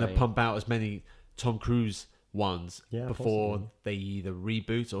they're trying to pump out as many Tom Cruise ones before possibly. they either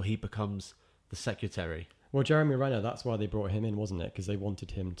reboot or he becomes the secretary? Well, Jeremy Renner, that's why they brought him in, wasn't it? Because they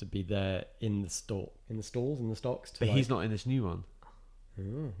wanted him to be there in the stocks. But he's not in this new one.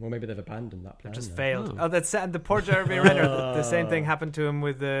 Well, maybe they've abandoned that plan. Just failed. Oh, that's sad. The poor Jeremy Renner. The same thing happened to him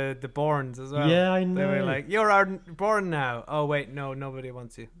with the Bournes as well. Yeah, I know. They were like, "You're our Bourne now." Oh wait, no, nobody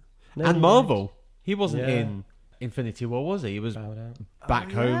wants you. And Marvel, he wasn't in Infinity War, was he? He was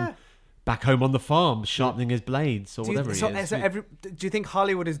back home on the farm, sharpening his blades or whatever he is. Do you think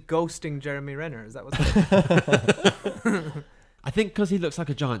Hollywood is ghosting Jeremy Renner? Is that what's I think because he looks like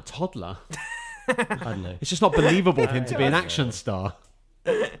a giant toddler. I don't know. It's just not believable for him to be an action star.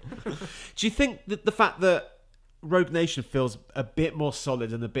 Do you think that the fact that Rogue Nation feels a bit more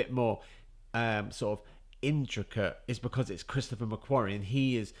solid and a bit more sort of intricate is because it's Christopher McQuarrie, and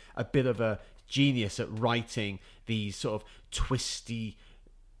he is a bit of a genius at writing these sort of twisty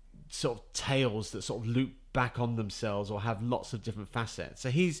sort of tales that sort of loop back on themselves or have lots of different facets? So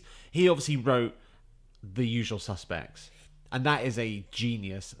he obviously wrote The Usual Suspects, and that is a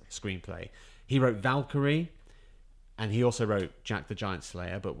genius screenplay. He wrote Valkyrie, and he also wrote Jack the Giant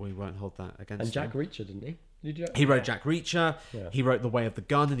Slayer, but we won't hold that against him. And Jack Reacher, didn't he? He wrote Jack Reacher. Yeah. He wrote The Way of the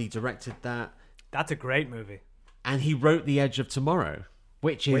Gun, and he directed that. That's a great movie. And he wrote The Edge of Tomorrow,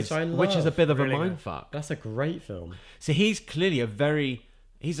 which is a bit of a mindfuck. That's a great film. So he's clearly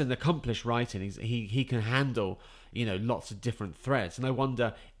he's an accomplished writer. And he can handle lots of different threads. And I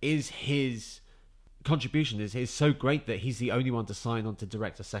wonder, is his contribution is so great that he's the only one to sign on to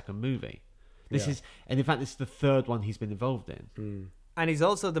direct a second movie? And in fact, this is the third one he's been involved in. And he's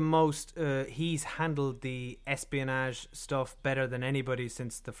also the most. He's handled the espionage stuff better than anybody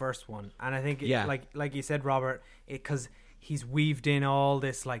since the first one. And I think, like you said, Robert, because he's weaved in all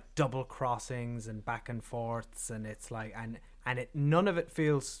this like double crossings and back and forths, and it's like, and none of it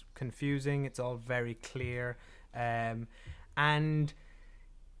feels confusing. It's all very clear. And I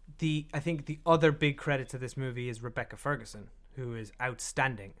think the other big credit to this movie is Rebecca Ferguson, who is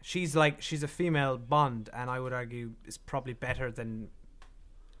outstanding. She's a female Bond, and I would argue is probably better than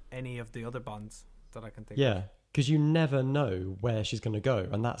any of the other Bonds that I can think of. Yeah, because you never know where she's going to go,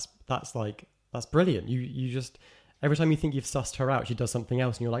 and that's brilliant. You just, every time you think you've sussed her out, she does something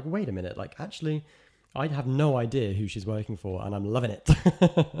else, and you're like, wait a minute, like actually, I have no idea who she's working for, and I'm loving it.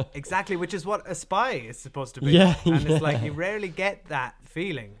 Exactly, which is what a spy is supposed to be. Yeah, and it's like you rarely get that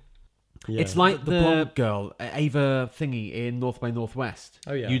feeling. Yeah. It's like the blonde girl, Ava Thingy in North by Northwest.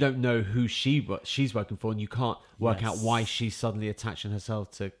 Oh yeah. You don't know who she's working for, and you can't work out why she's suddenly attaching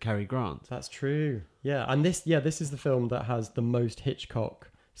herself to Cary Grant. That's true. Yeah, and this is the film that has the most Hitchcock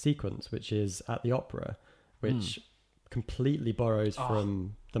sequence, which is at the opera, which completely borrows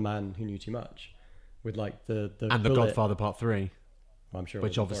from The Man Who Knew Too Much, with like the and The Godfather Part 3. Well, I'm sure.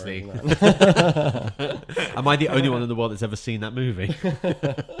 Which obviously, am I the only one in the world that's ever seen that movie?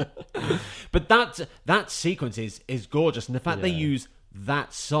 But that sequence is gorgeous, and the fact they use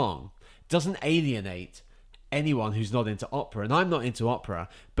that song doesn't alienate anyone who's not into opera. And I'm not into opera,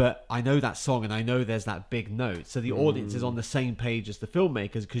 but I know that song, and I know there's that big note, so the audience is on the same page as the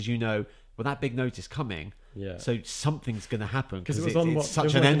filmmakers, because that big note is coming. Yeah. So something's going to happen, because it's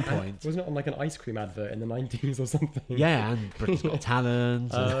such an endpoint. Wasn't it on like an ice cream advert in the 90s or something? Yeah, and Britain's Got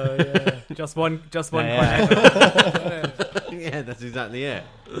Talent. Oh yeah. Just one question. Yeah, that's exactly it.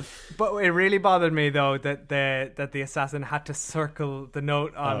 But it really bothered me though that the assassin had to circle the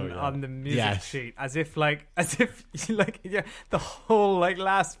note on the music sheet as if the whole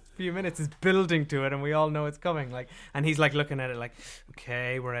last few minutes is building to it and we all know it's coming, and he's looking at it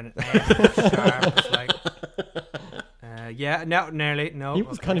okay, we're in it nearly no. He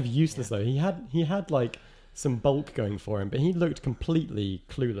was kind of useless though. He had some bulk going for him, but he looked completely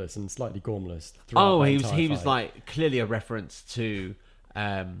clueless and slightly gormless throughout he was clearly a reference to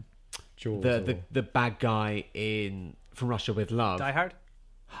the bad guy in From Russia with Love. Die Hard?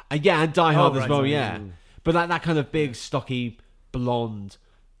 Yeah, and Die Hard as well, sorry. yeah. But that kind of big, stocky, blonde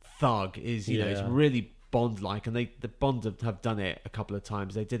thug is, it's really Bond-like, and the Bond have done it a couple of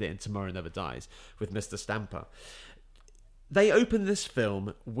times. They did it in Tomorrow Never Dies with Mr. Stamper. They open this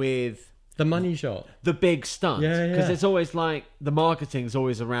film with the money shot, the big stunt, because yeah. it's always the marketing's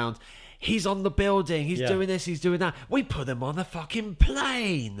always around. He's on the building. He's doing this. He's doing that. We put him on a fucking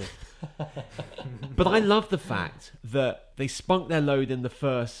plane. But I love the fact that they spunk their load in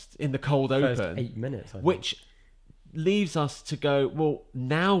the cold open, 8 minutes, which leaves us to go, well,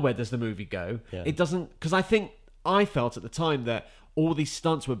 now where does the movie go? Yeah. It doesn't, because I felt at the time that all these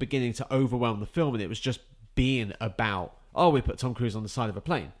stunts were beginning to overwhelm the film, and it was just being about, we put Tom Cruise on the side of a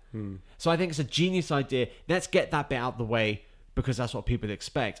plane. So I think it's a genius idea. Let's get that bit out of the way, because that's what people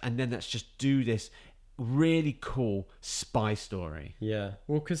expect, and then let's just do this really cool spy story. Yeah,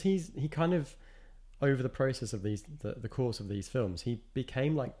 well, because he kind of, over the process of the course of these films, he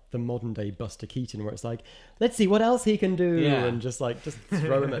became the modern day Buster Keaton, where it's let's see what else he can do, and just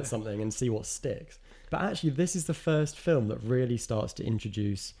throw him at something and see what sticks. But actually, this is the first film that really starts to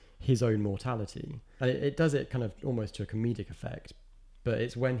introduce his own mortality, and it does it kind of almost to a comedic effect. But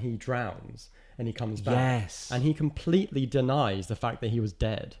it's when he drowns and he comes back, and he completely denies the fact that he was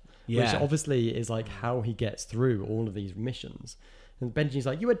dead, which obviously is how he gets through all of these missions. And Benji's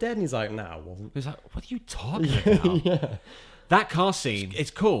you were dead, and he's no, I wasn't. He's what are you talking about? That car scene, it's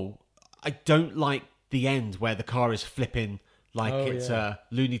cool. I don't like the end where the car is flipping it's a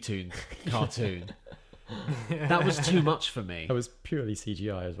Looney Tunes cartoon. That was too much for me. It was purely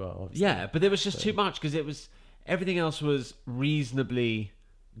CGI as well, obviously. Yeah, but it was just too much, because everything else was reasonably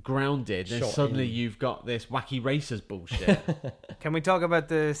grounded, and suddenly you've got this wacky racers bullshit. Can we talk about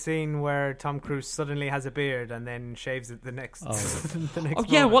the scene where Tom Cruise suddenly has a beard and then shaves it the next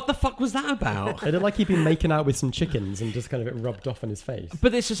moment? What the fuck was that about? It looked like he'd been making out with some chickens and just kind of it rubbed off on his face.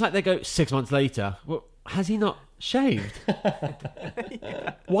 But it's just they go 6 months later, well, has he not shaved?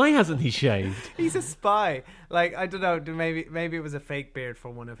 Why hasn't he shaved? He's a spy. I don't know, maybe it was a fake beard for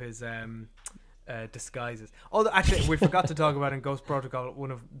one of his disguises. Although, actually, we forgot to talk about in Ghost Protocol one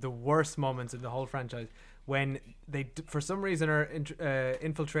of the worst moments in the whole franchise, when they, for some reason, are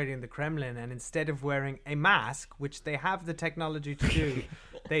infiltrating the Kremlin, and instead of wearing a mask, which they have the technology to do,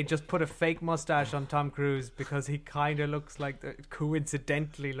 they just put a fake mustache on Tom Cruise, because he kind of looks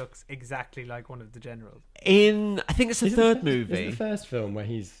coincidentally looks exactly like one of the generals. I think it's the third movie. Is it the first film where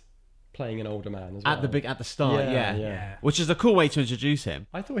he's playing an older man as well? At the start, yeah. Which is a cool way to introduce him.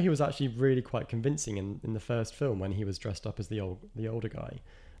 I thought he was actually really quite convincing in the first film when he was dressed up as the older guy.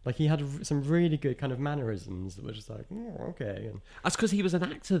 He had some really good kind of mannerisms that were just okay. And that's because he was an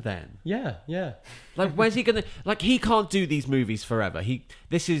actor then. Yeah. Where's he gonna? He can't do these movies forever.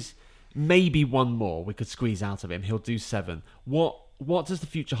 This is maybe one more we could squeeze out of him. He'll do 7. What does the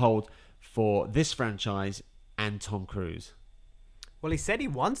future hold for this franchise and Tom Cruise? Well, he said he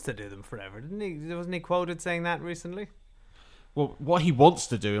wants to do them forever, didn't he? Wasn't he quoted saying that recently? Well, what he wants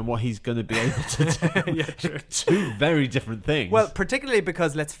to do and what he's going to be able to do true. 2 very different things. Well, particularly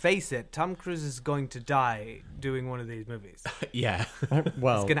because, let's face it, Tom Cruise is going to die doing one of these movies. Yeah.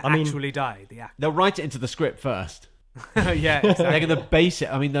 Well, he's going to actually die, the actor. They'll write it into the script first. Yeah, exactly. They're going to base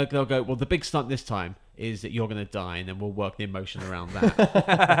it. I mean, they'll go, well, the big stunt this time is that you're going to die, and then we'll work the emotion around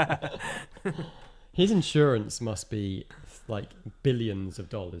that. His insurance must be billions of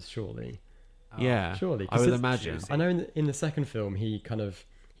dollars, surely. Yeah, surely. I would imagine. I know in the second film, he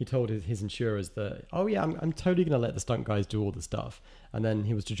told his insurers that, I'm totally going to let the stunt guys do all the stuff, and then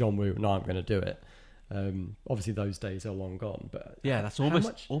he was to John Woo, no, I'm going to do it. Obviously, those days are long gone, but yeah, that's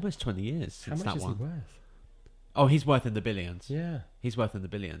almost 20 years since that one. How much is he worth? Oh, he's worth in the billions. Yeah, he's worth in the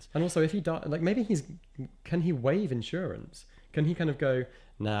billions. And also, if he died, maybe can he waive insurance? Can he kind of go,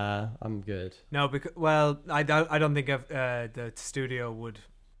 nah, I'm good? No, because I don't think the studio would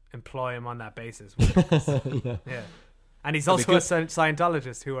employ him on that basis. Yeah. And he's also a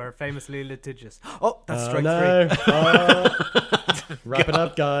Scientologist, who are famously litigious. Oh, that's strike 3. Wrap it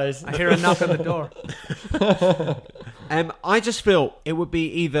up, guys. I hear a knock on the door. I just feel it would be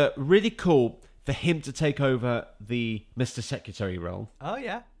either really cool for him to take over the Mr. Secretary role. Oh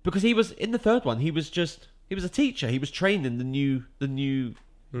yeah, because he was in the third one. He was a teacher. He was training the new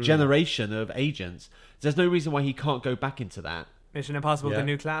generation of agents. There's no reason why he can't go back into that. Mission Impossible: The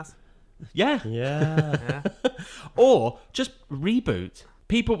New Class. Yeah. Or just reboot.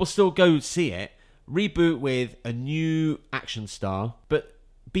 People will still go see it. Reboot with a new action star, but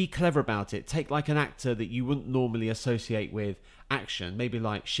be clever about it. Take like an actor that you wouldn't normally associate with action, maybe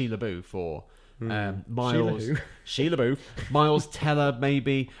like Sheila Booth or Miles. Sheila Booth, Miles Teller,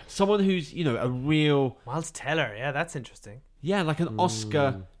 maybe someone who's a real Miles Teller. Yeah, that's interesting. Yeah, like an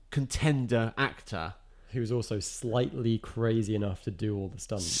Oscar contender actor. Who's also slightly crazy enough to do all the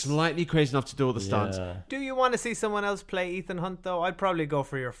stunts. Yeah. Do you want to see someone else play Ethan Hunt, though? I'd probably go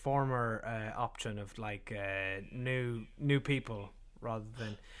for your former option of like new people rather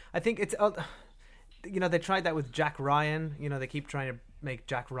than... I think it's... they tried that with Jack Ryan. They keep trying to make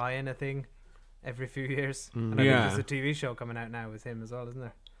Jack Ryan a thing every few years. And I think there's a TV show coming out now with him as well, isn't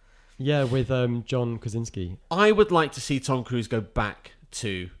there? Yeah, with John Krasinski. I would like to see Tom Cruise go back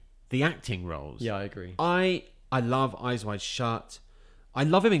to the acting roles. Yeah, I agree. I love Eyes Wide Shut. I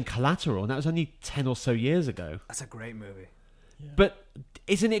love him in Collateral, and that was only 10 or so years ago. That's a great movie. Yeah. But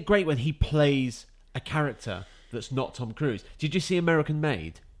isn't it great when he plays a character that's not Tom Cruise? Did you see American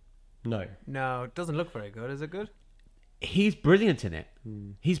Made? No, it doesn't look very good. Is it good? He's brilliant in it.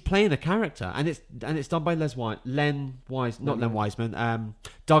 He's playing a character, and it's done by Doug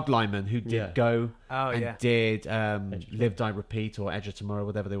Liman, who did Go did Live, Die, Repeat, or Edge of Tomorrow,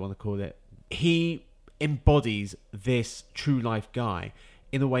 whatever they want to call it. He embodies this true life guy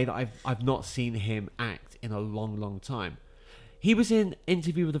in a way that I've not seen him act in a long, long time. He was in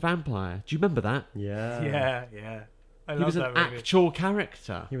Interview with the Vampire. Do you remember that? Yeah. He was an actual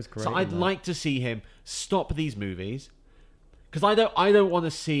character. He was great. So I'd like to see him stop these movies. Because I don't want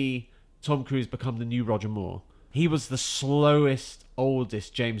to see Tom Cruise become the new Roger Moore. He was the slowest,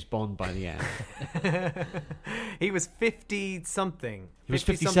 oldest James Bond by the end. He was 50-something. He was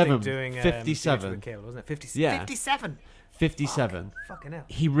 57. Doing 57. Kill, wasn't it? Yeah. 57. 57. Fucking hell.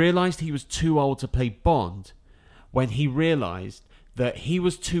 He realised he was too old to play Bond when he realised that he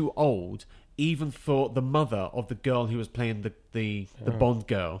was too old even for the mother of the girl who was playing the Bond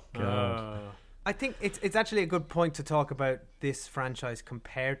girl. I think it's actually a good point to talk about this franchise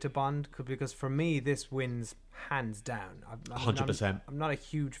compared to Bond, because for me this wins hands down. 100%. I'm not a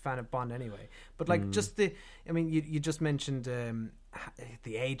huge fan of Bond anyway, but like you just mentioned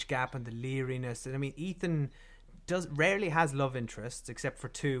the age gap and the leeriness, and I mean Ethan rarely has love interests except for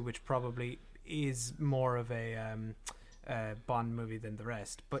two, which probably is more of a Bond movie than the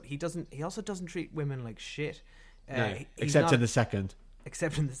rest. But he also doesn't treat women like shit. Except in the second.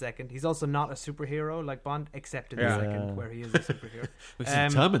 Except in the second. He's also not a superhero like Bond, except in the second, where he is a superhero. Which is a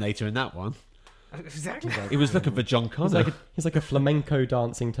Terminator in that one. Exactly. He was looking for John Connor. He's like a flamenco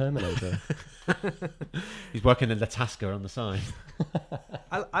dancing Terminator. He's working in La Tasca on the side.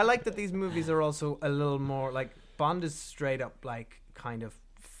 I like that these movies are also a little more like Bond is straight up like kind of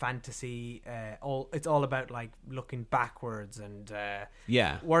fantasy. It's all about like looking backwards and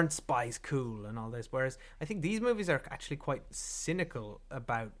weren't spies cool and all this. Whereas I think these movies are actually quite cynical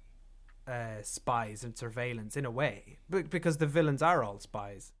about spies and surveillance in a way, because the villains are all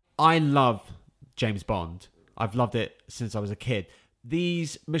spies. I love James Bond. I've loved it since I was a kid.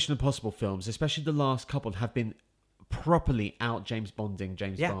 These Mission Impossible films, especially the last couple, have been properly out James Bonding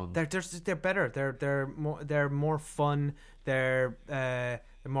James Bond. They're better. They're more fun. They're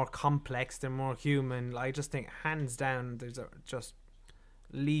more complex. They're more human. I just think hands down, there's just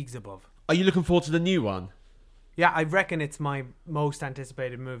leagues above. Are you looking forward to the new one? Yeah, I reckon it's my most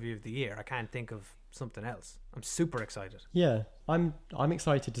anticipated movie of the year. I can't think of something else. I'm super excited. Yeah, I'm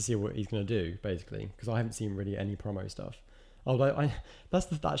excited to see what he's going to do, basically, because I haven't seen really any promo stuff. Although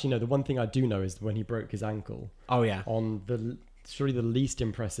the one thing I do know is when he broke his ankle. Oh yeah. On surely the least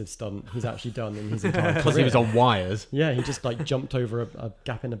impressive stunt he's actually done in his entire career. Because he was on wires. Yeah, he just like jumped over a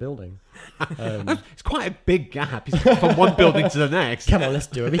gap in a building. It's quite a big gap. He's from one building to the next. Come on, let's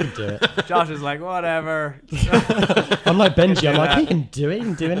do it. We can do it. Josh is like, whatever. I'm like Benji. I'm like, he can do it. He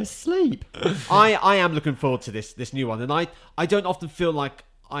can do it in his sleep. I am looking forward to this new one, and I don't often feel like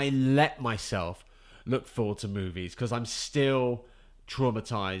I let myself look forward to movies because I'm still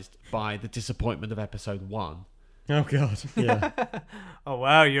traumatized by the disappointment of episode 1. Oh god, yeah. Oh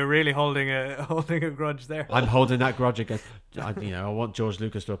wow, you're really holding a grudge there. I'm holding that grudge against. I want George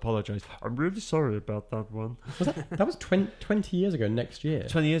Lucas to apologise. I'm really sorry about that one. That was 20 years ago next year.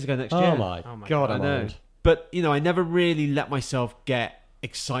 20 years ago next year. Oh my god, I know. But I never really let myself get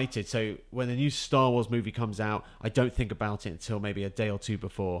excited. So when a new Star Wars movie comes out, I don't think about it until maybe a day or two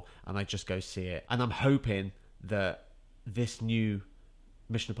before, and I just go see it. And I'm hoping that this new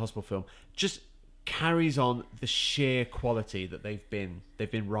Mission Impossible film just carries on the sheer quality that they've been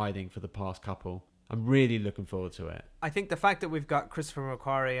riding for the past couple. I'm really looking forward to it. I think the fact that we've got Christopher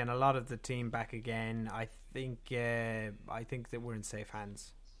McQuarrie and a lot of the team back again, I think that we're in safe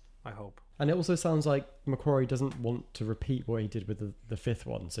hands. I hope. And it also sounds like McQuarrie doesn't want to repeat what he did with the fifth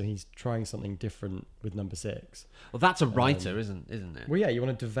one, so he's trying something different with number 6. Well, that's a writer, isn't it? Well, yeah, you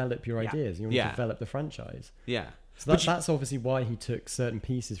want to develop your ideas. You want to develop the franchise. Yeah. So that's obviously why he took certain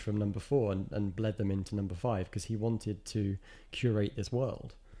pieces from number 4 and bled them into number 5, because he wanted to curate this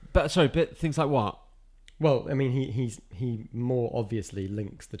world. But things like what? Well, I mean, he more obviously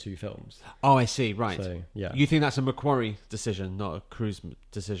links the two films. Oh, I see. Right. So, yeah. You think that's a McQuarrie decision, not a Cruise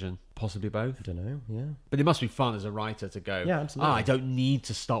decision? Possibly both. I don't know. Yeah. But it must be fun as a writer to go. Yeah, absolutely. I don't need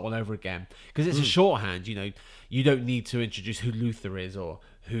to start all over again because it's a shorthand. You know, you don't need to introduce who Luther is or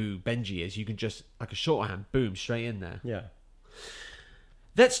who Benji is. You can just like a shorthand, boom, straight in there. Yeah.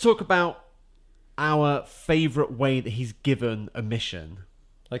 Let's talk about our favourite way that he's given a mission.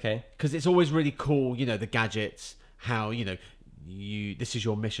 Okay. Because it's always really cool, you know, the gadgets, how, you know, this is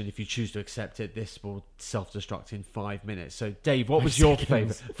your mission. If you choose to accept it, this will self-destruct in 5 minutes. So, Dave, what was your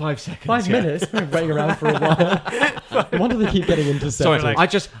favourite? 5 seconds. 5 minutes? We've been waiting around for a while. Why do they keep getting into Sorry,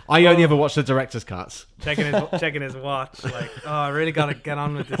 I only ever watch the director's cuts. Checking his watch. Like, I really got to get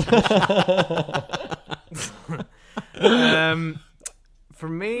on with this. For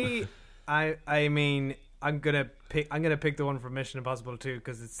me, I mean, I'm gonna pick the one from Mission Impossible 2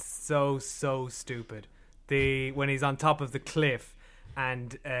 because it's so stupid. When he's on top of the cliff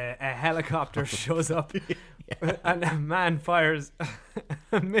and a helicopter shows up and a man fires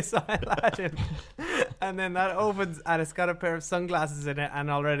a missile at him, and then that opens and it's got a pair of sunglasses in it, and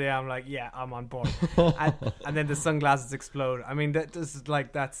already I'm like, yeah, I'm on board. and then the sunglasses explode. I mean,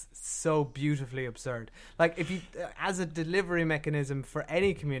 that's so beautifully absurd. Like, if you as a delivery mechanism for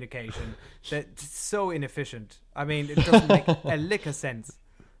any communication, that's so inefficient. I mean, it doesn't make a lick of sense.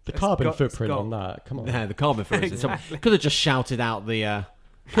 The carbon footprint on that, come on. Yeah, the carbon footprint. Exactly. Could have just shouted out the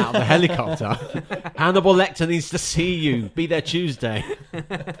helicopter. Hannibal Lecter needs to see you. Be there Tuesday.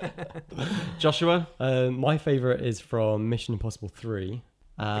 Joshua? My favourite is from Mission Impossible 3,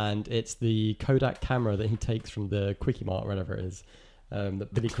 and it's the Kodak camera that he takes from the Quickie Mart, whatever it is.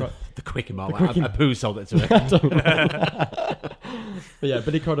 The Quickie Mart. Apu sold it to him. I don't know. But yeah,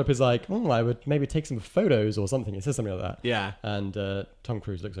 Billy Crudup is like, I would maybe take some photos or something. It says something like that. Yeah. And Tom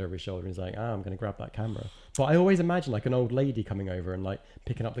Cruise looks over his shoulder and he's like, I'm going to grab that camera. But I always imagine like an old lady coming over and like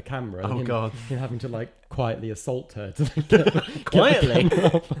picking up the camera. And God. Him having to like quietly assault her to like, get quietly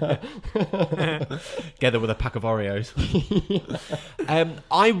the get her with a pack of Oreos.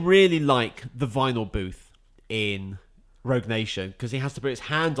 I really like the vinyl booth in Rogue Nation because he has to put his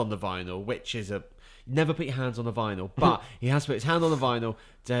hand on the vinyl, which is never put your hands on the vinyl, but he has to put his hand on the vinyl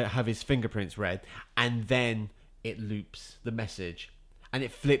to have his fingerprints read, and then it loops the message and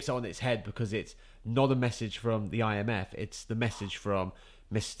it flips it on its head because it's not a message from the IMF, it's the message from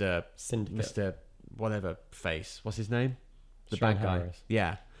Mr. whatever face. What's his name? The Sean bad guy. Harris.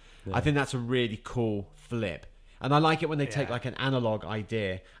 Yeah. I think that's a really cool flip. And I like it when they take like an analog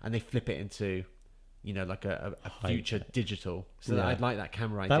idea and they flip it into, you know, like a future digital. So I'd like that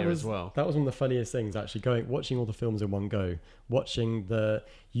camera idea as well. That was one of the funniest things, actually, watching all the films in one go, watching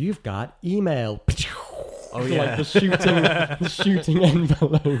you've got email. Oh yeah, like the shooting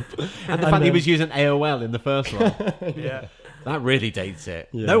envelope. And the fact he was using AOL in the first one. Yeah. That really dates it.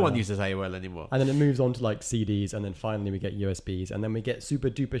 Yeah. No one uses AOL anymore. And then it moves on to like CDs, and then finally we get USBs, and then we get super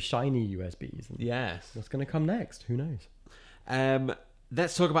duper shiny USBs. And yes. What's going to come next? Who knows?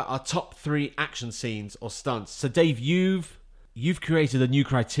 Let's talk about our top 3 action scenes or stunts. So, Dave, you've created a new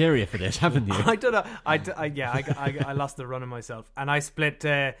criteria for this, haven't you? I don't know. I lost the run of myself, and I split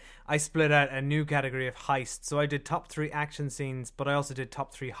out a new category of heists. So I did top 3 action scenes, but I also did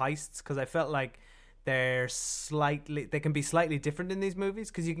top 3 heists because I felt like they can be slightly different in these movies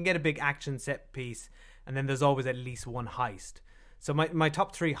because you can get a big action set piece, and then there's always at least one heist. So my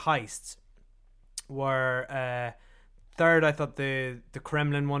top 3 heists were. Third, I thought the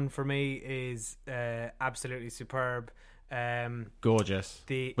Kremlin one for me is absolutely superb. Gorgeous.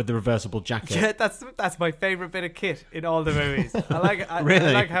 With the reversible jacket. Yeah, that's my favourite bit of kit in all the movies. I like Really?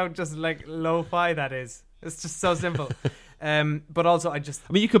 I like how just like lo-fi that is. It's just so simple. But also I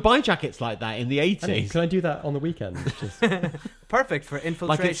mean, you could buy jackets like that in the 80s. Can I do that on the weekend? Perfect for infiltration.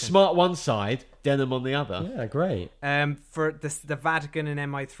 Like it's smart one side, denim on the other. Yeah, great. For the Vatican and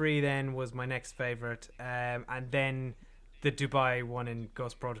MI3 then was my next favourite. And then the Dubai one in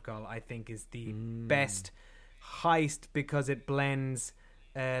Ghost Protocol, I think, is the best heist because it blends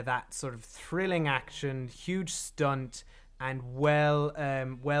that sort of thrilling action, huge stunt, and well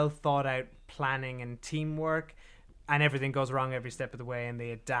thought out planning and teamwork, and everything goes wrong every step of the way, and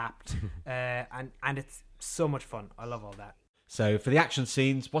they adapt, and it's so much fun. I love all that. So for the action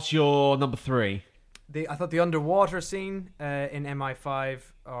scenes, what's your number 3? I thought the underwater scene in MI5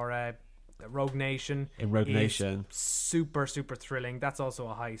 or Rogue Nation is super, super thrilling. That's also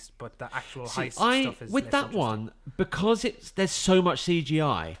a heist, but the actual heist stuff is with that one, because there's so much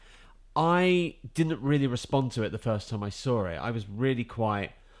CGI. I didn't really respond to it the first time I saw it. I was really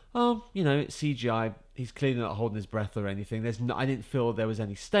quite, it's CGI. He's clearly not holding his breath or anything. I didn't feel there was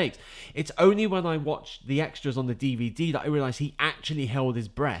any stakes. It's only when I watched the extras on the DVD that I realised he actually held his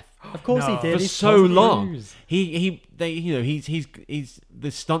breath. Of course he did. For so long. He's the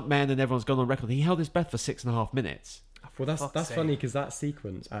stuntman and everyone's gone on record. He held his breath for 6.5 minutes. Well, that's funny because that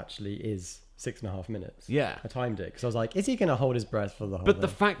sequence actually is 6.5 minutes. Yeah. I timed it because I was like, is he going to hold his breath for the whole But thing? the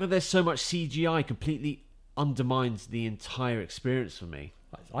fact that there's so much CGI completely undermines the entire experience for me.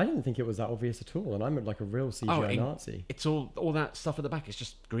 I didn't think it was that obvious at all, and I'm like a real CGI Nazi. It's all that stuff at the back. It's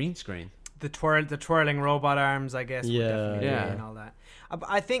just green screen. The twirling robot arms, I guess. Yeah, definitely and all that.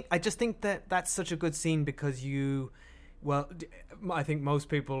 I just think that that's such a good scene because I think most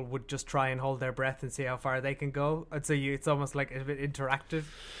people would just try and hold their breath and see how far they can go. I'd say it's almost like a bit interactive.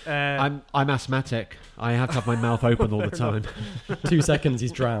 I'm asthmatic. I have to have my mouth open all the time. 2 seconds,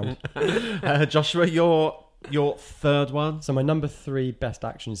 he's drowned. Joshua, your third one. So my number 3 best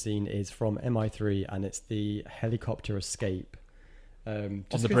action scene is from MI3, and it's the helicopter escape on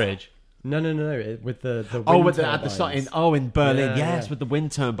the bridge. No. With the wind at the start in Berlin. Yes, with the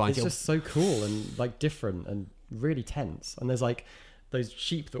wind turbines. It's just so cool and like different and really tense. And there's like those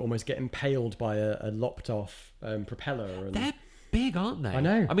sheep that almost get impaled by a lopped off propeller. And they're big, aren't they? I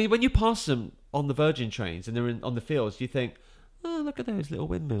know. I mean, when you pass them on the Virgin trains and they're on the fields, you think, oh, look at those little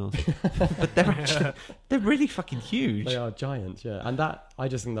windmills. But they're really fucking huge. They are giants, yeah. And I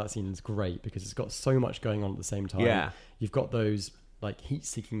just think that scene's great because it's got so much going on at the same time. Yeah. You've got those like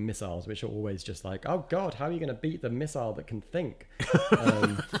heat-seeking missiles, which are always just like, oh god, how are you going to beat the missile that can think?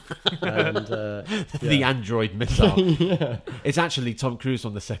 The android missile. Yeah. It's actually Tom Cruise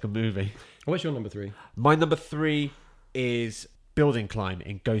on the second movie. What's your number 3? My number 3 is building climb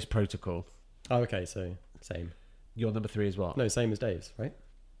in Ghost Protocol. Oh, okay, so same. Your number 3 as well? No, same as Dave's, right?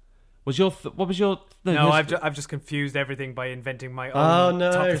 What was your... No, I've just confused everything by inventing my own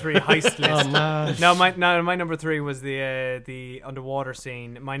top 3 heist list. My number 3 was the underwater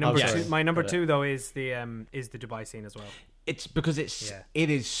scene. My number 2 though is the Dubai scene as well. It's because it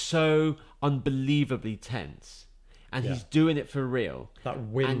is so unbelievably tense, and he's doing it for real. That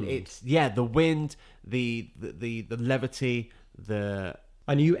wind, and it's the wind, the levity,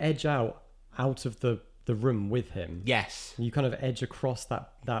 and you edge out of the room with him. Yes, you kind of edge across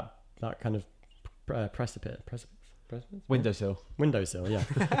that kind of precipice. Windowsill, yeah.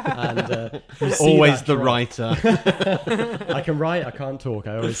 And always the writer. I can write, I can't talk.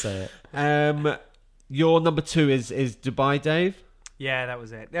 I always say it. Your number 2 is Dubai, Dave. Yeah, that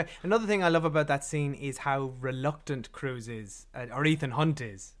was it. Another thing I love about that scene is how reluctant Cruise is, or Ethan Hunt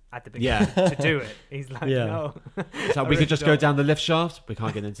is at the beginning to do it. He's like, no. So we could just go down the lift shaft. We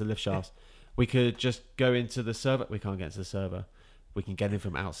can't get into the lift shafts. We could just go into the server. We can't get into the server. We can get in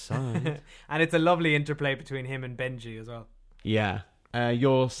from outside. And it's a lovely interplay between him and Benji as well. Yeah.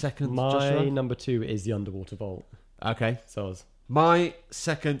 Your second, Joshua? My number 2 is the underwater vault. Okay. So my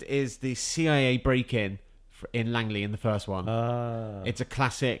second is the CIA break-in in Langley in the first one. It's a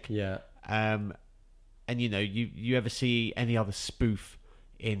classic. Yeah. And you ever see any other spoof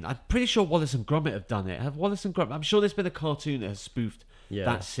in... I'm pretty sure Wallace and Gromit have done it. I'm sure there's been a cartoon that has spoofed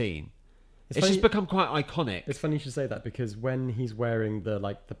that scene. It's just become quite iconic. It's funny you should say that because when he's wearing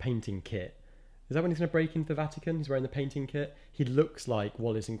the painting kit, is that when he's going to break into the Vatican? He's wearing the painting kit. He looks like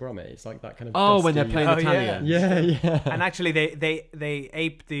Wallace and Gromit. It's like that kind of. Oh, dusty, when they're playing Italian. Yeah. And actually, they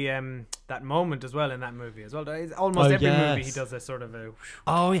ape the that moment as well in that movie as well. Almost every movie he does a sort of a.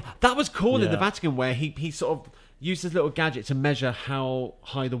 Oh yeah, that was cool in the Vatican where he sort of used his little gadget to measure how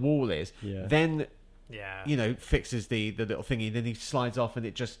high the wall is. Yeah. Then, fixes the little thingy. Then he slides off and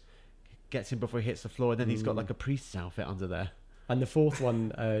it just gets him before he hits the floor. And then he's got like a priest's outfit under there. And the fourth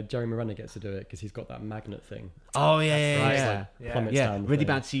one, Jeremy Renner gets to do it because he's got that magnet thing. Oh yeah. Plummets down really thing.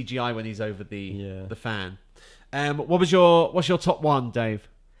 Bad CGI when he's over the fan. What's your top one, Dave?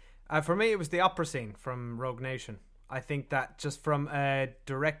 For me, it was the opera scene from Rogue Nation. I think that just from a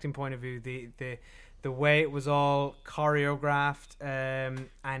directing point of view, the way it was all choreographed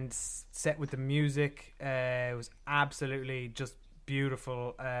and set with the music. It was absolutely just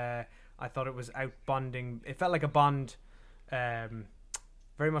beautiful. I thought it was out Bonding. It felt like a Bond,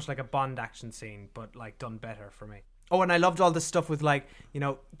 very much like a Bond action scene, but like done better for me. Oh, and I loved all this stuff with like,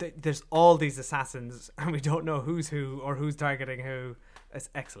 there's all these assassins and we don't know who's who or who's targeting who. It's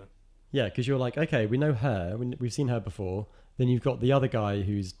excellent. Yeah, because you're like, okay, we know her. We've seen her before. Then you've got the other guy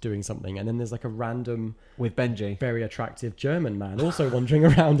who's doing something. And then there's like a random... With Benji. Very attractive German man also wandering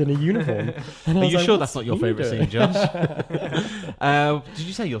around in a uniform. Are you sure that's not your favourite scene, Josh? Did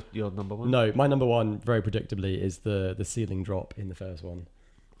you say your number one? No, my number one, very predictably, is the ceiling drop in the first one.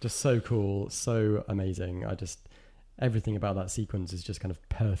 Just so cool, so amazing. Everything about that sequence is just kind of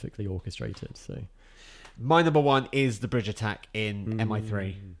perfectly orchestrated. So, my number one is the bridge attack in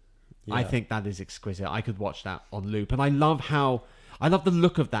MI3. Yeah. I think that is exquisite. I could watch that on loop, and I love the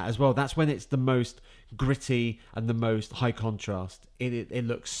look of that as well. That's when it's the most gritty and the most high contrast. It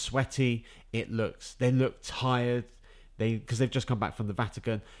looks sweaty. They look tired. Because they've just come back from the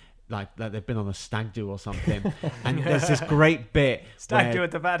Vatican. Like they've been on a stag do or something. And there's this great bit. Stag do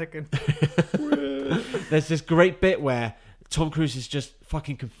at the Vatican. There's this great bit where Tom Cruise is just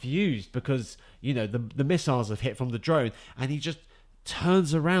fucking confused because, the missiles have hit from the drone and he just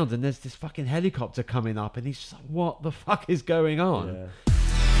turns around and there's this fucking helicopter coming up and he's just like, what the fuck is going on? Yeah.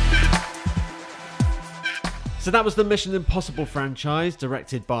 So that was the Mission Impossible franchise,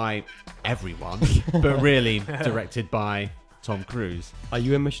 directed by everyone, but really directed by Tom Cruise. Are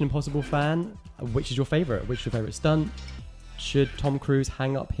you a Mission Impossible fan? Which is your favourite? Which is your favourite stunt? Should Tom Cruise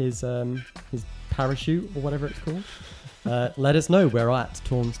hang up his parachute or whatever it's called? Let us know. We're at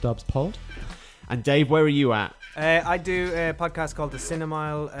Torn Stubs Pod. And Dave, where are you at? I do a podcast called The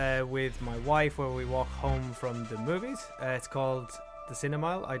Cinemile with my wife where we walk home from the movies. It's called The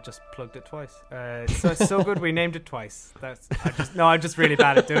Cinemile. I just plugged it twice. It's so good we named it twice. I'm just really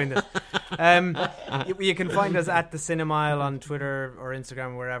bad at doing this. You can find us at The Cinemile on Twitter or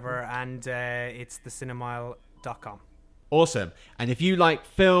Instagram, wherever, and it's thecinemile.com. Awesome. And if you like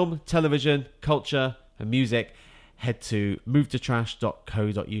film, television, culture and music, head to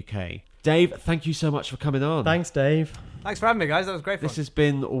movetotrash.co.uk. Dave, thank you so much for coming on. Thanks, Dave. Thanks for having me, guys. That was great fun. This has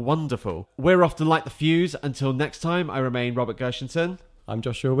been wonderful. We're off to light the fuse. Until next time, I remain Robert Gershenson. I'm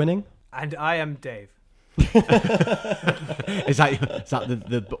Joshua Winning. And I am Dave. Is that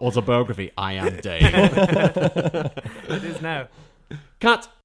the autobiography? I am Dave. It is now. Cut.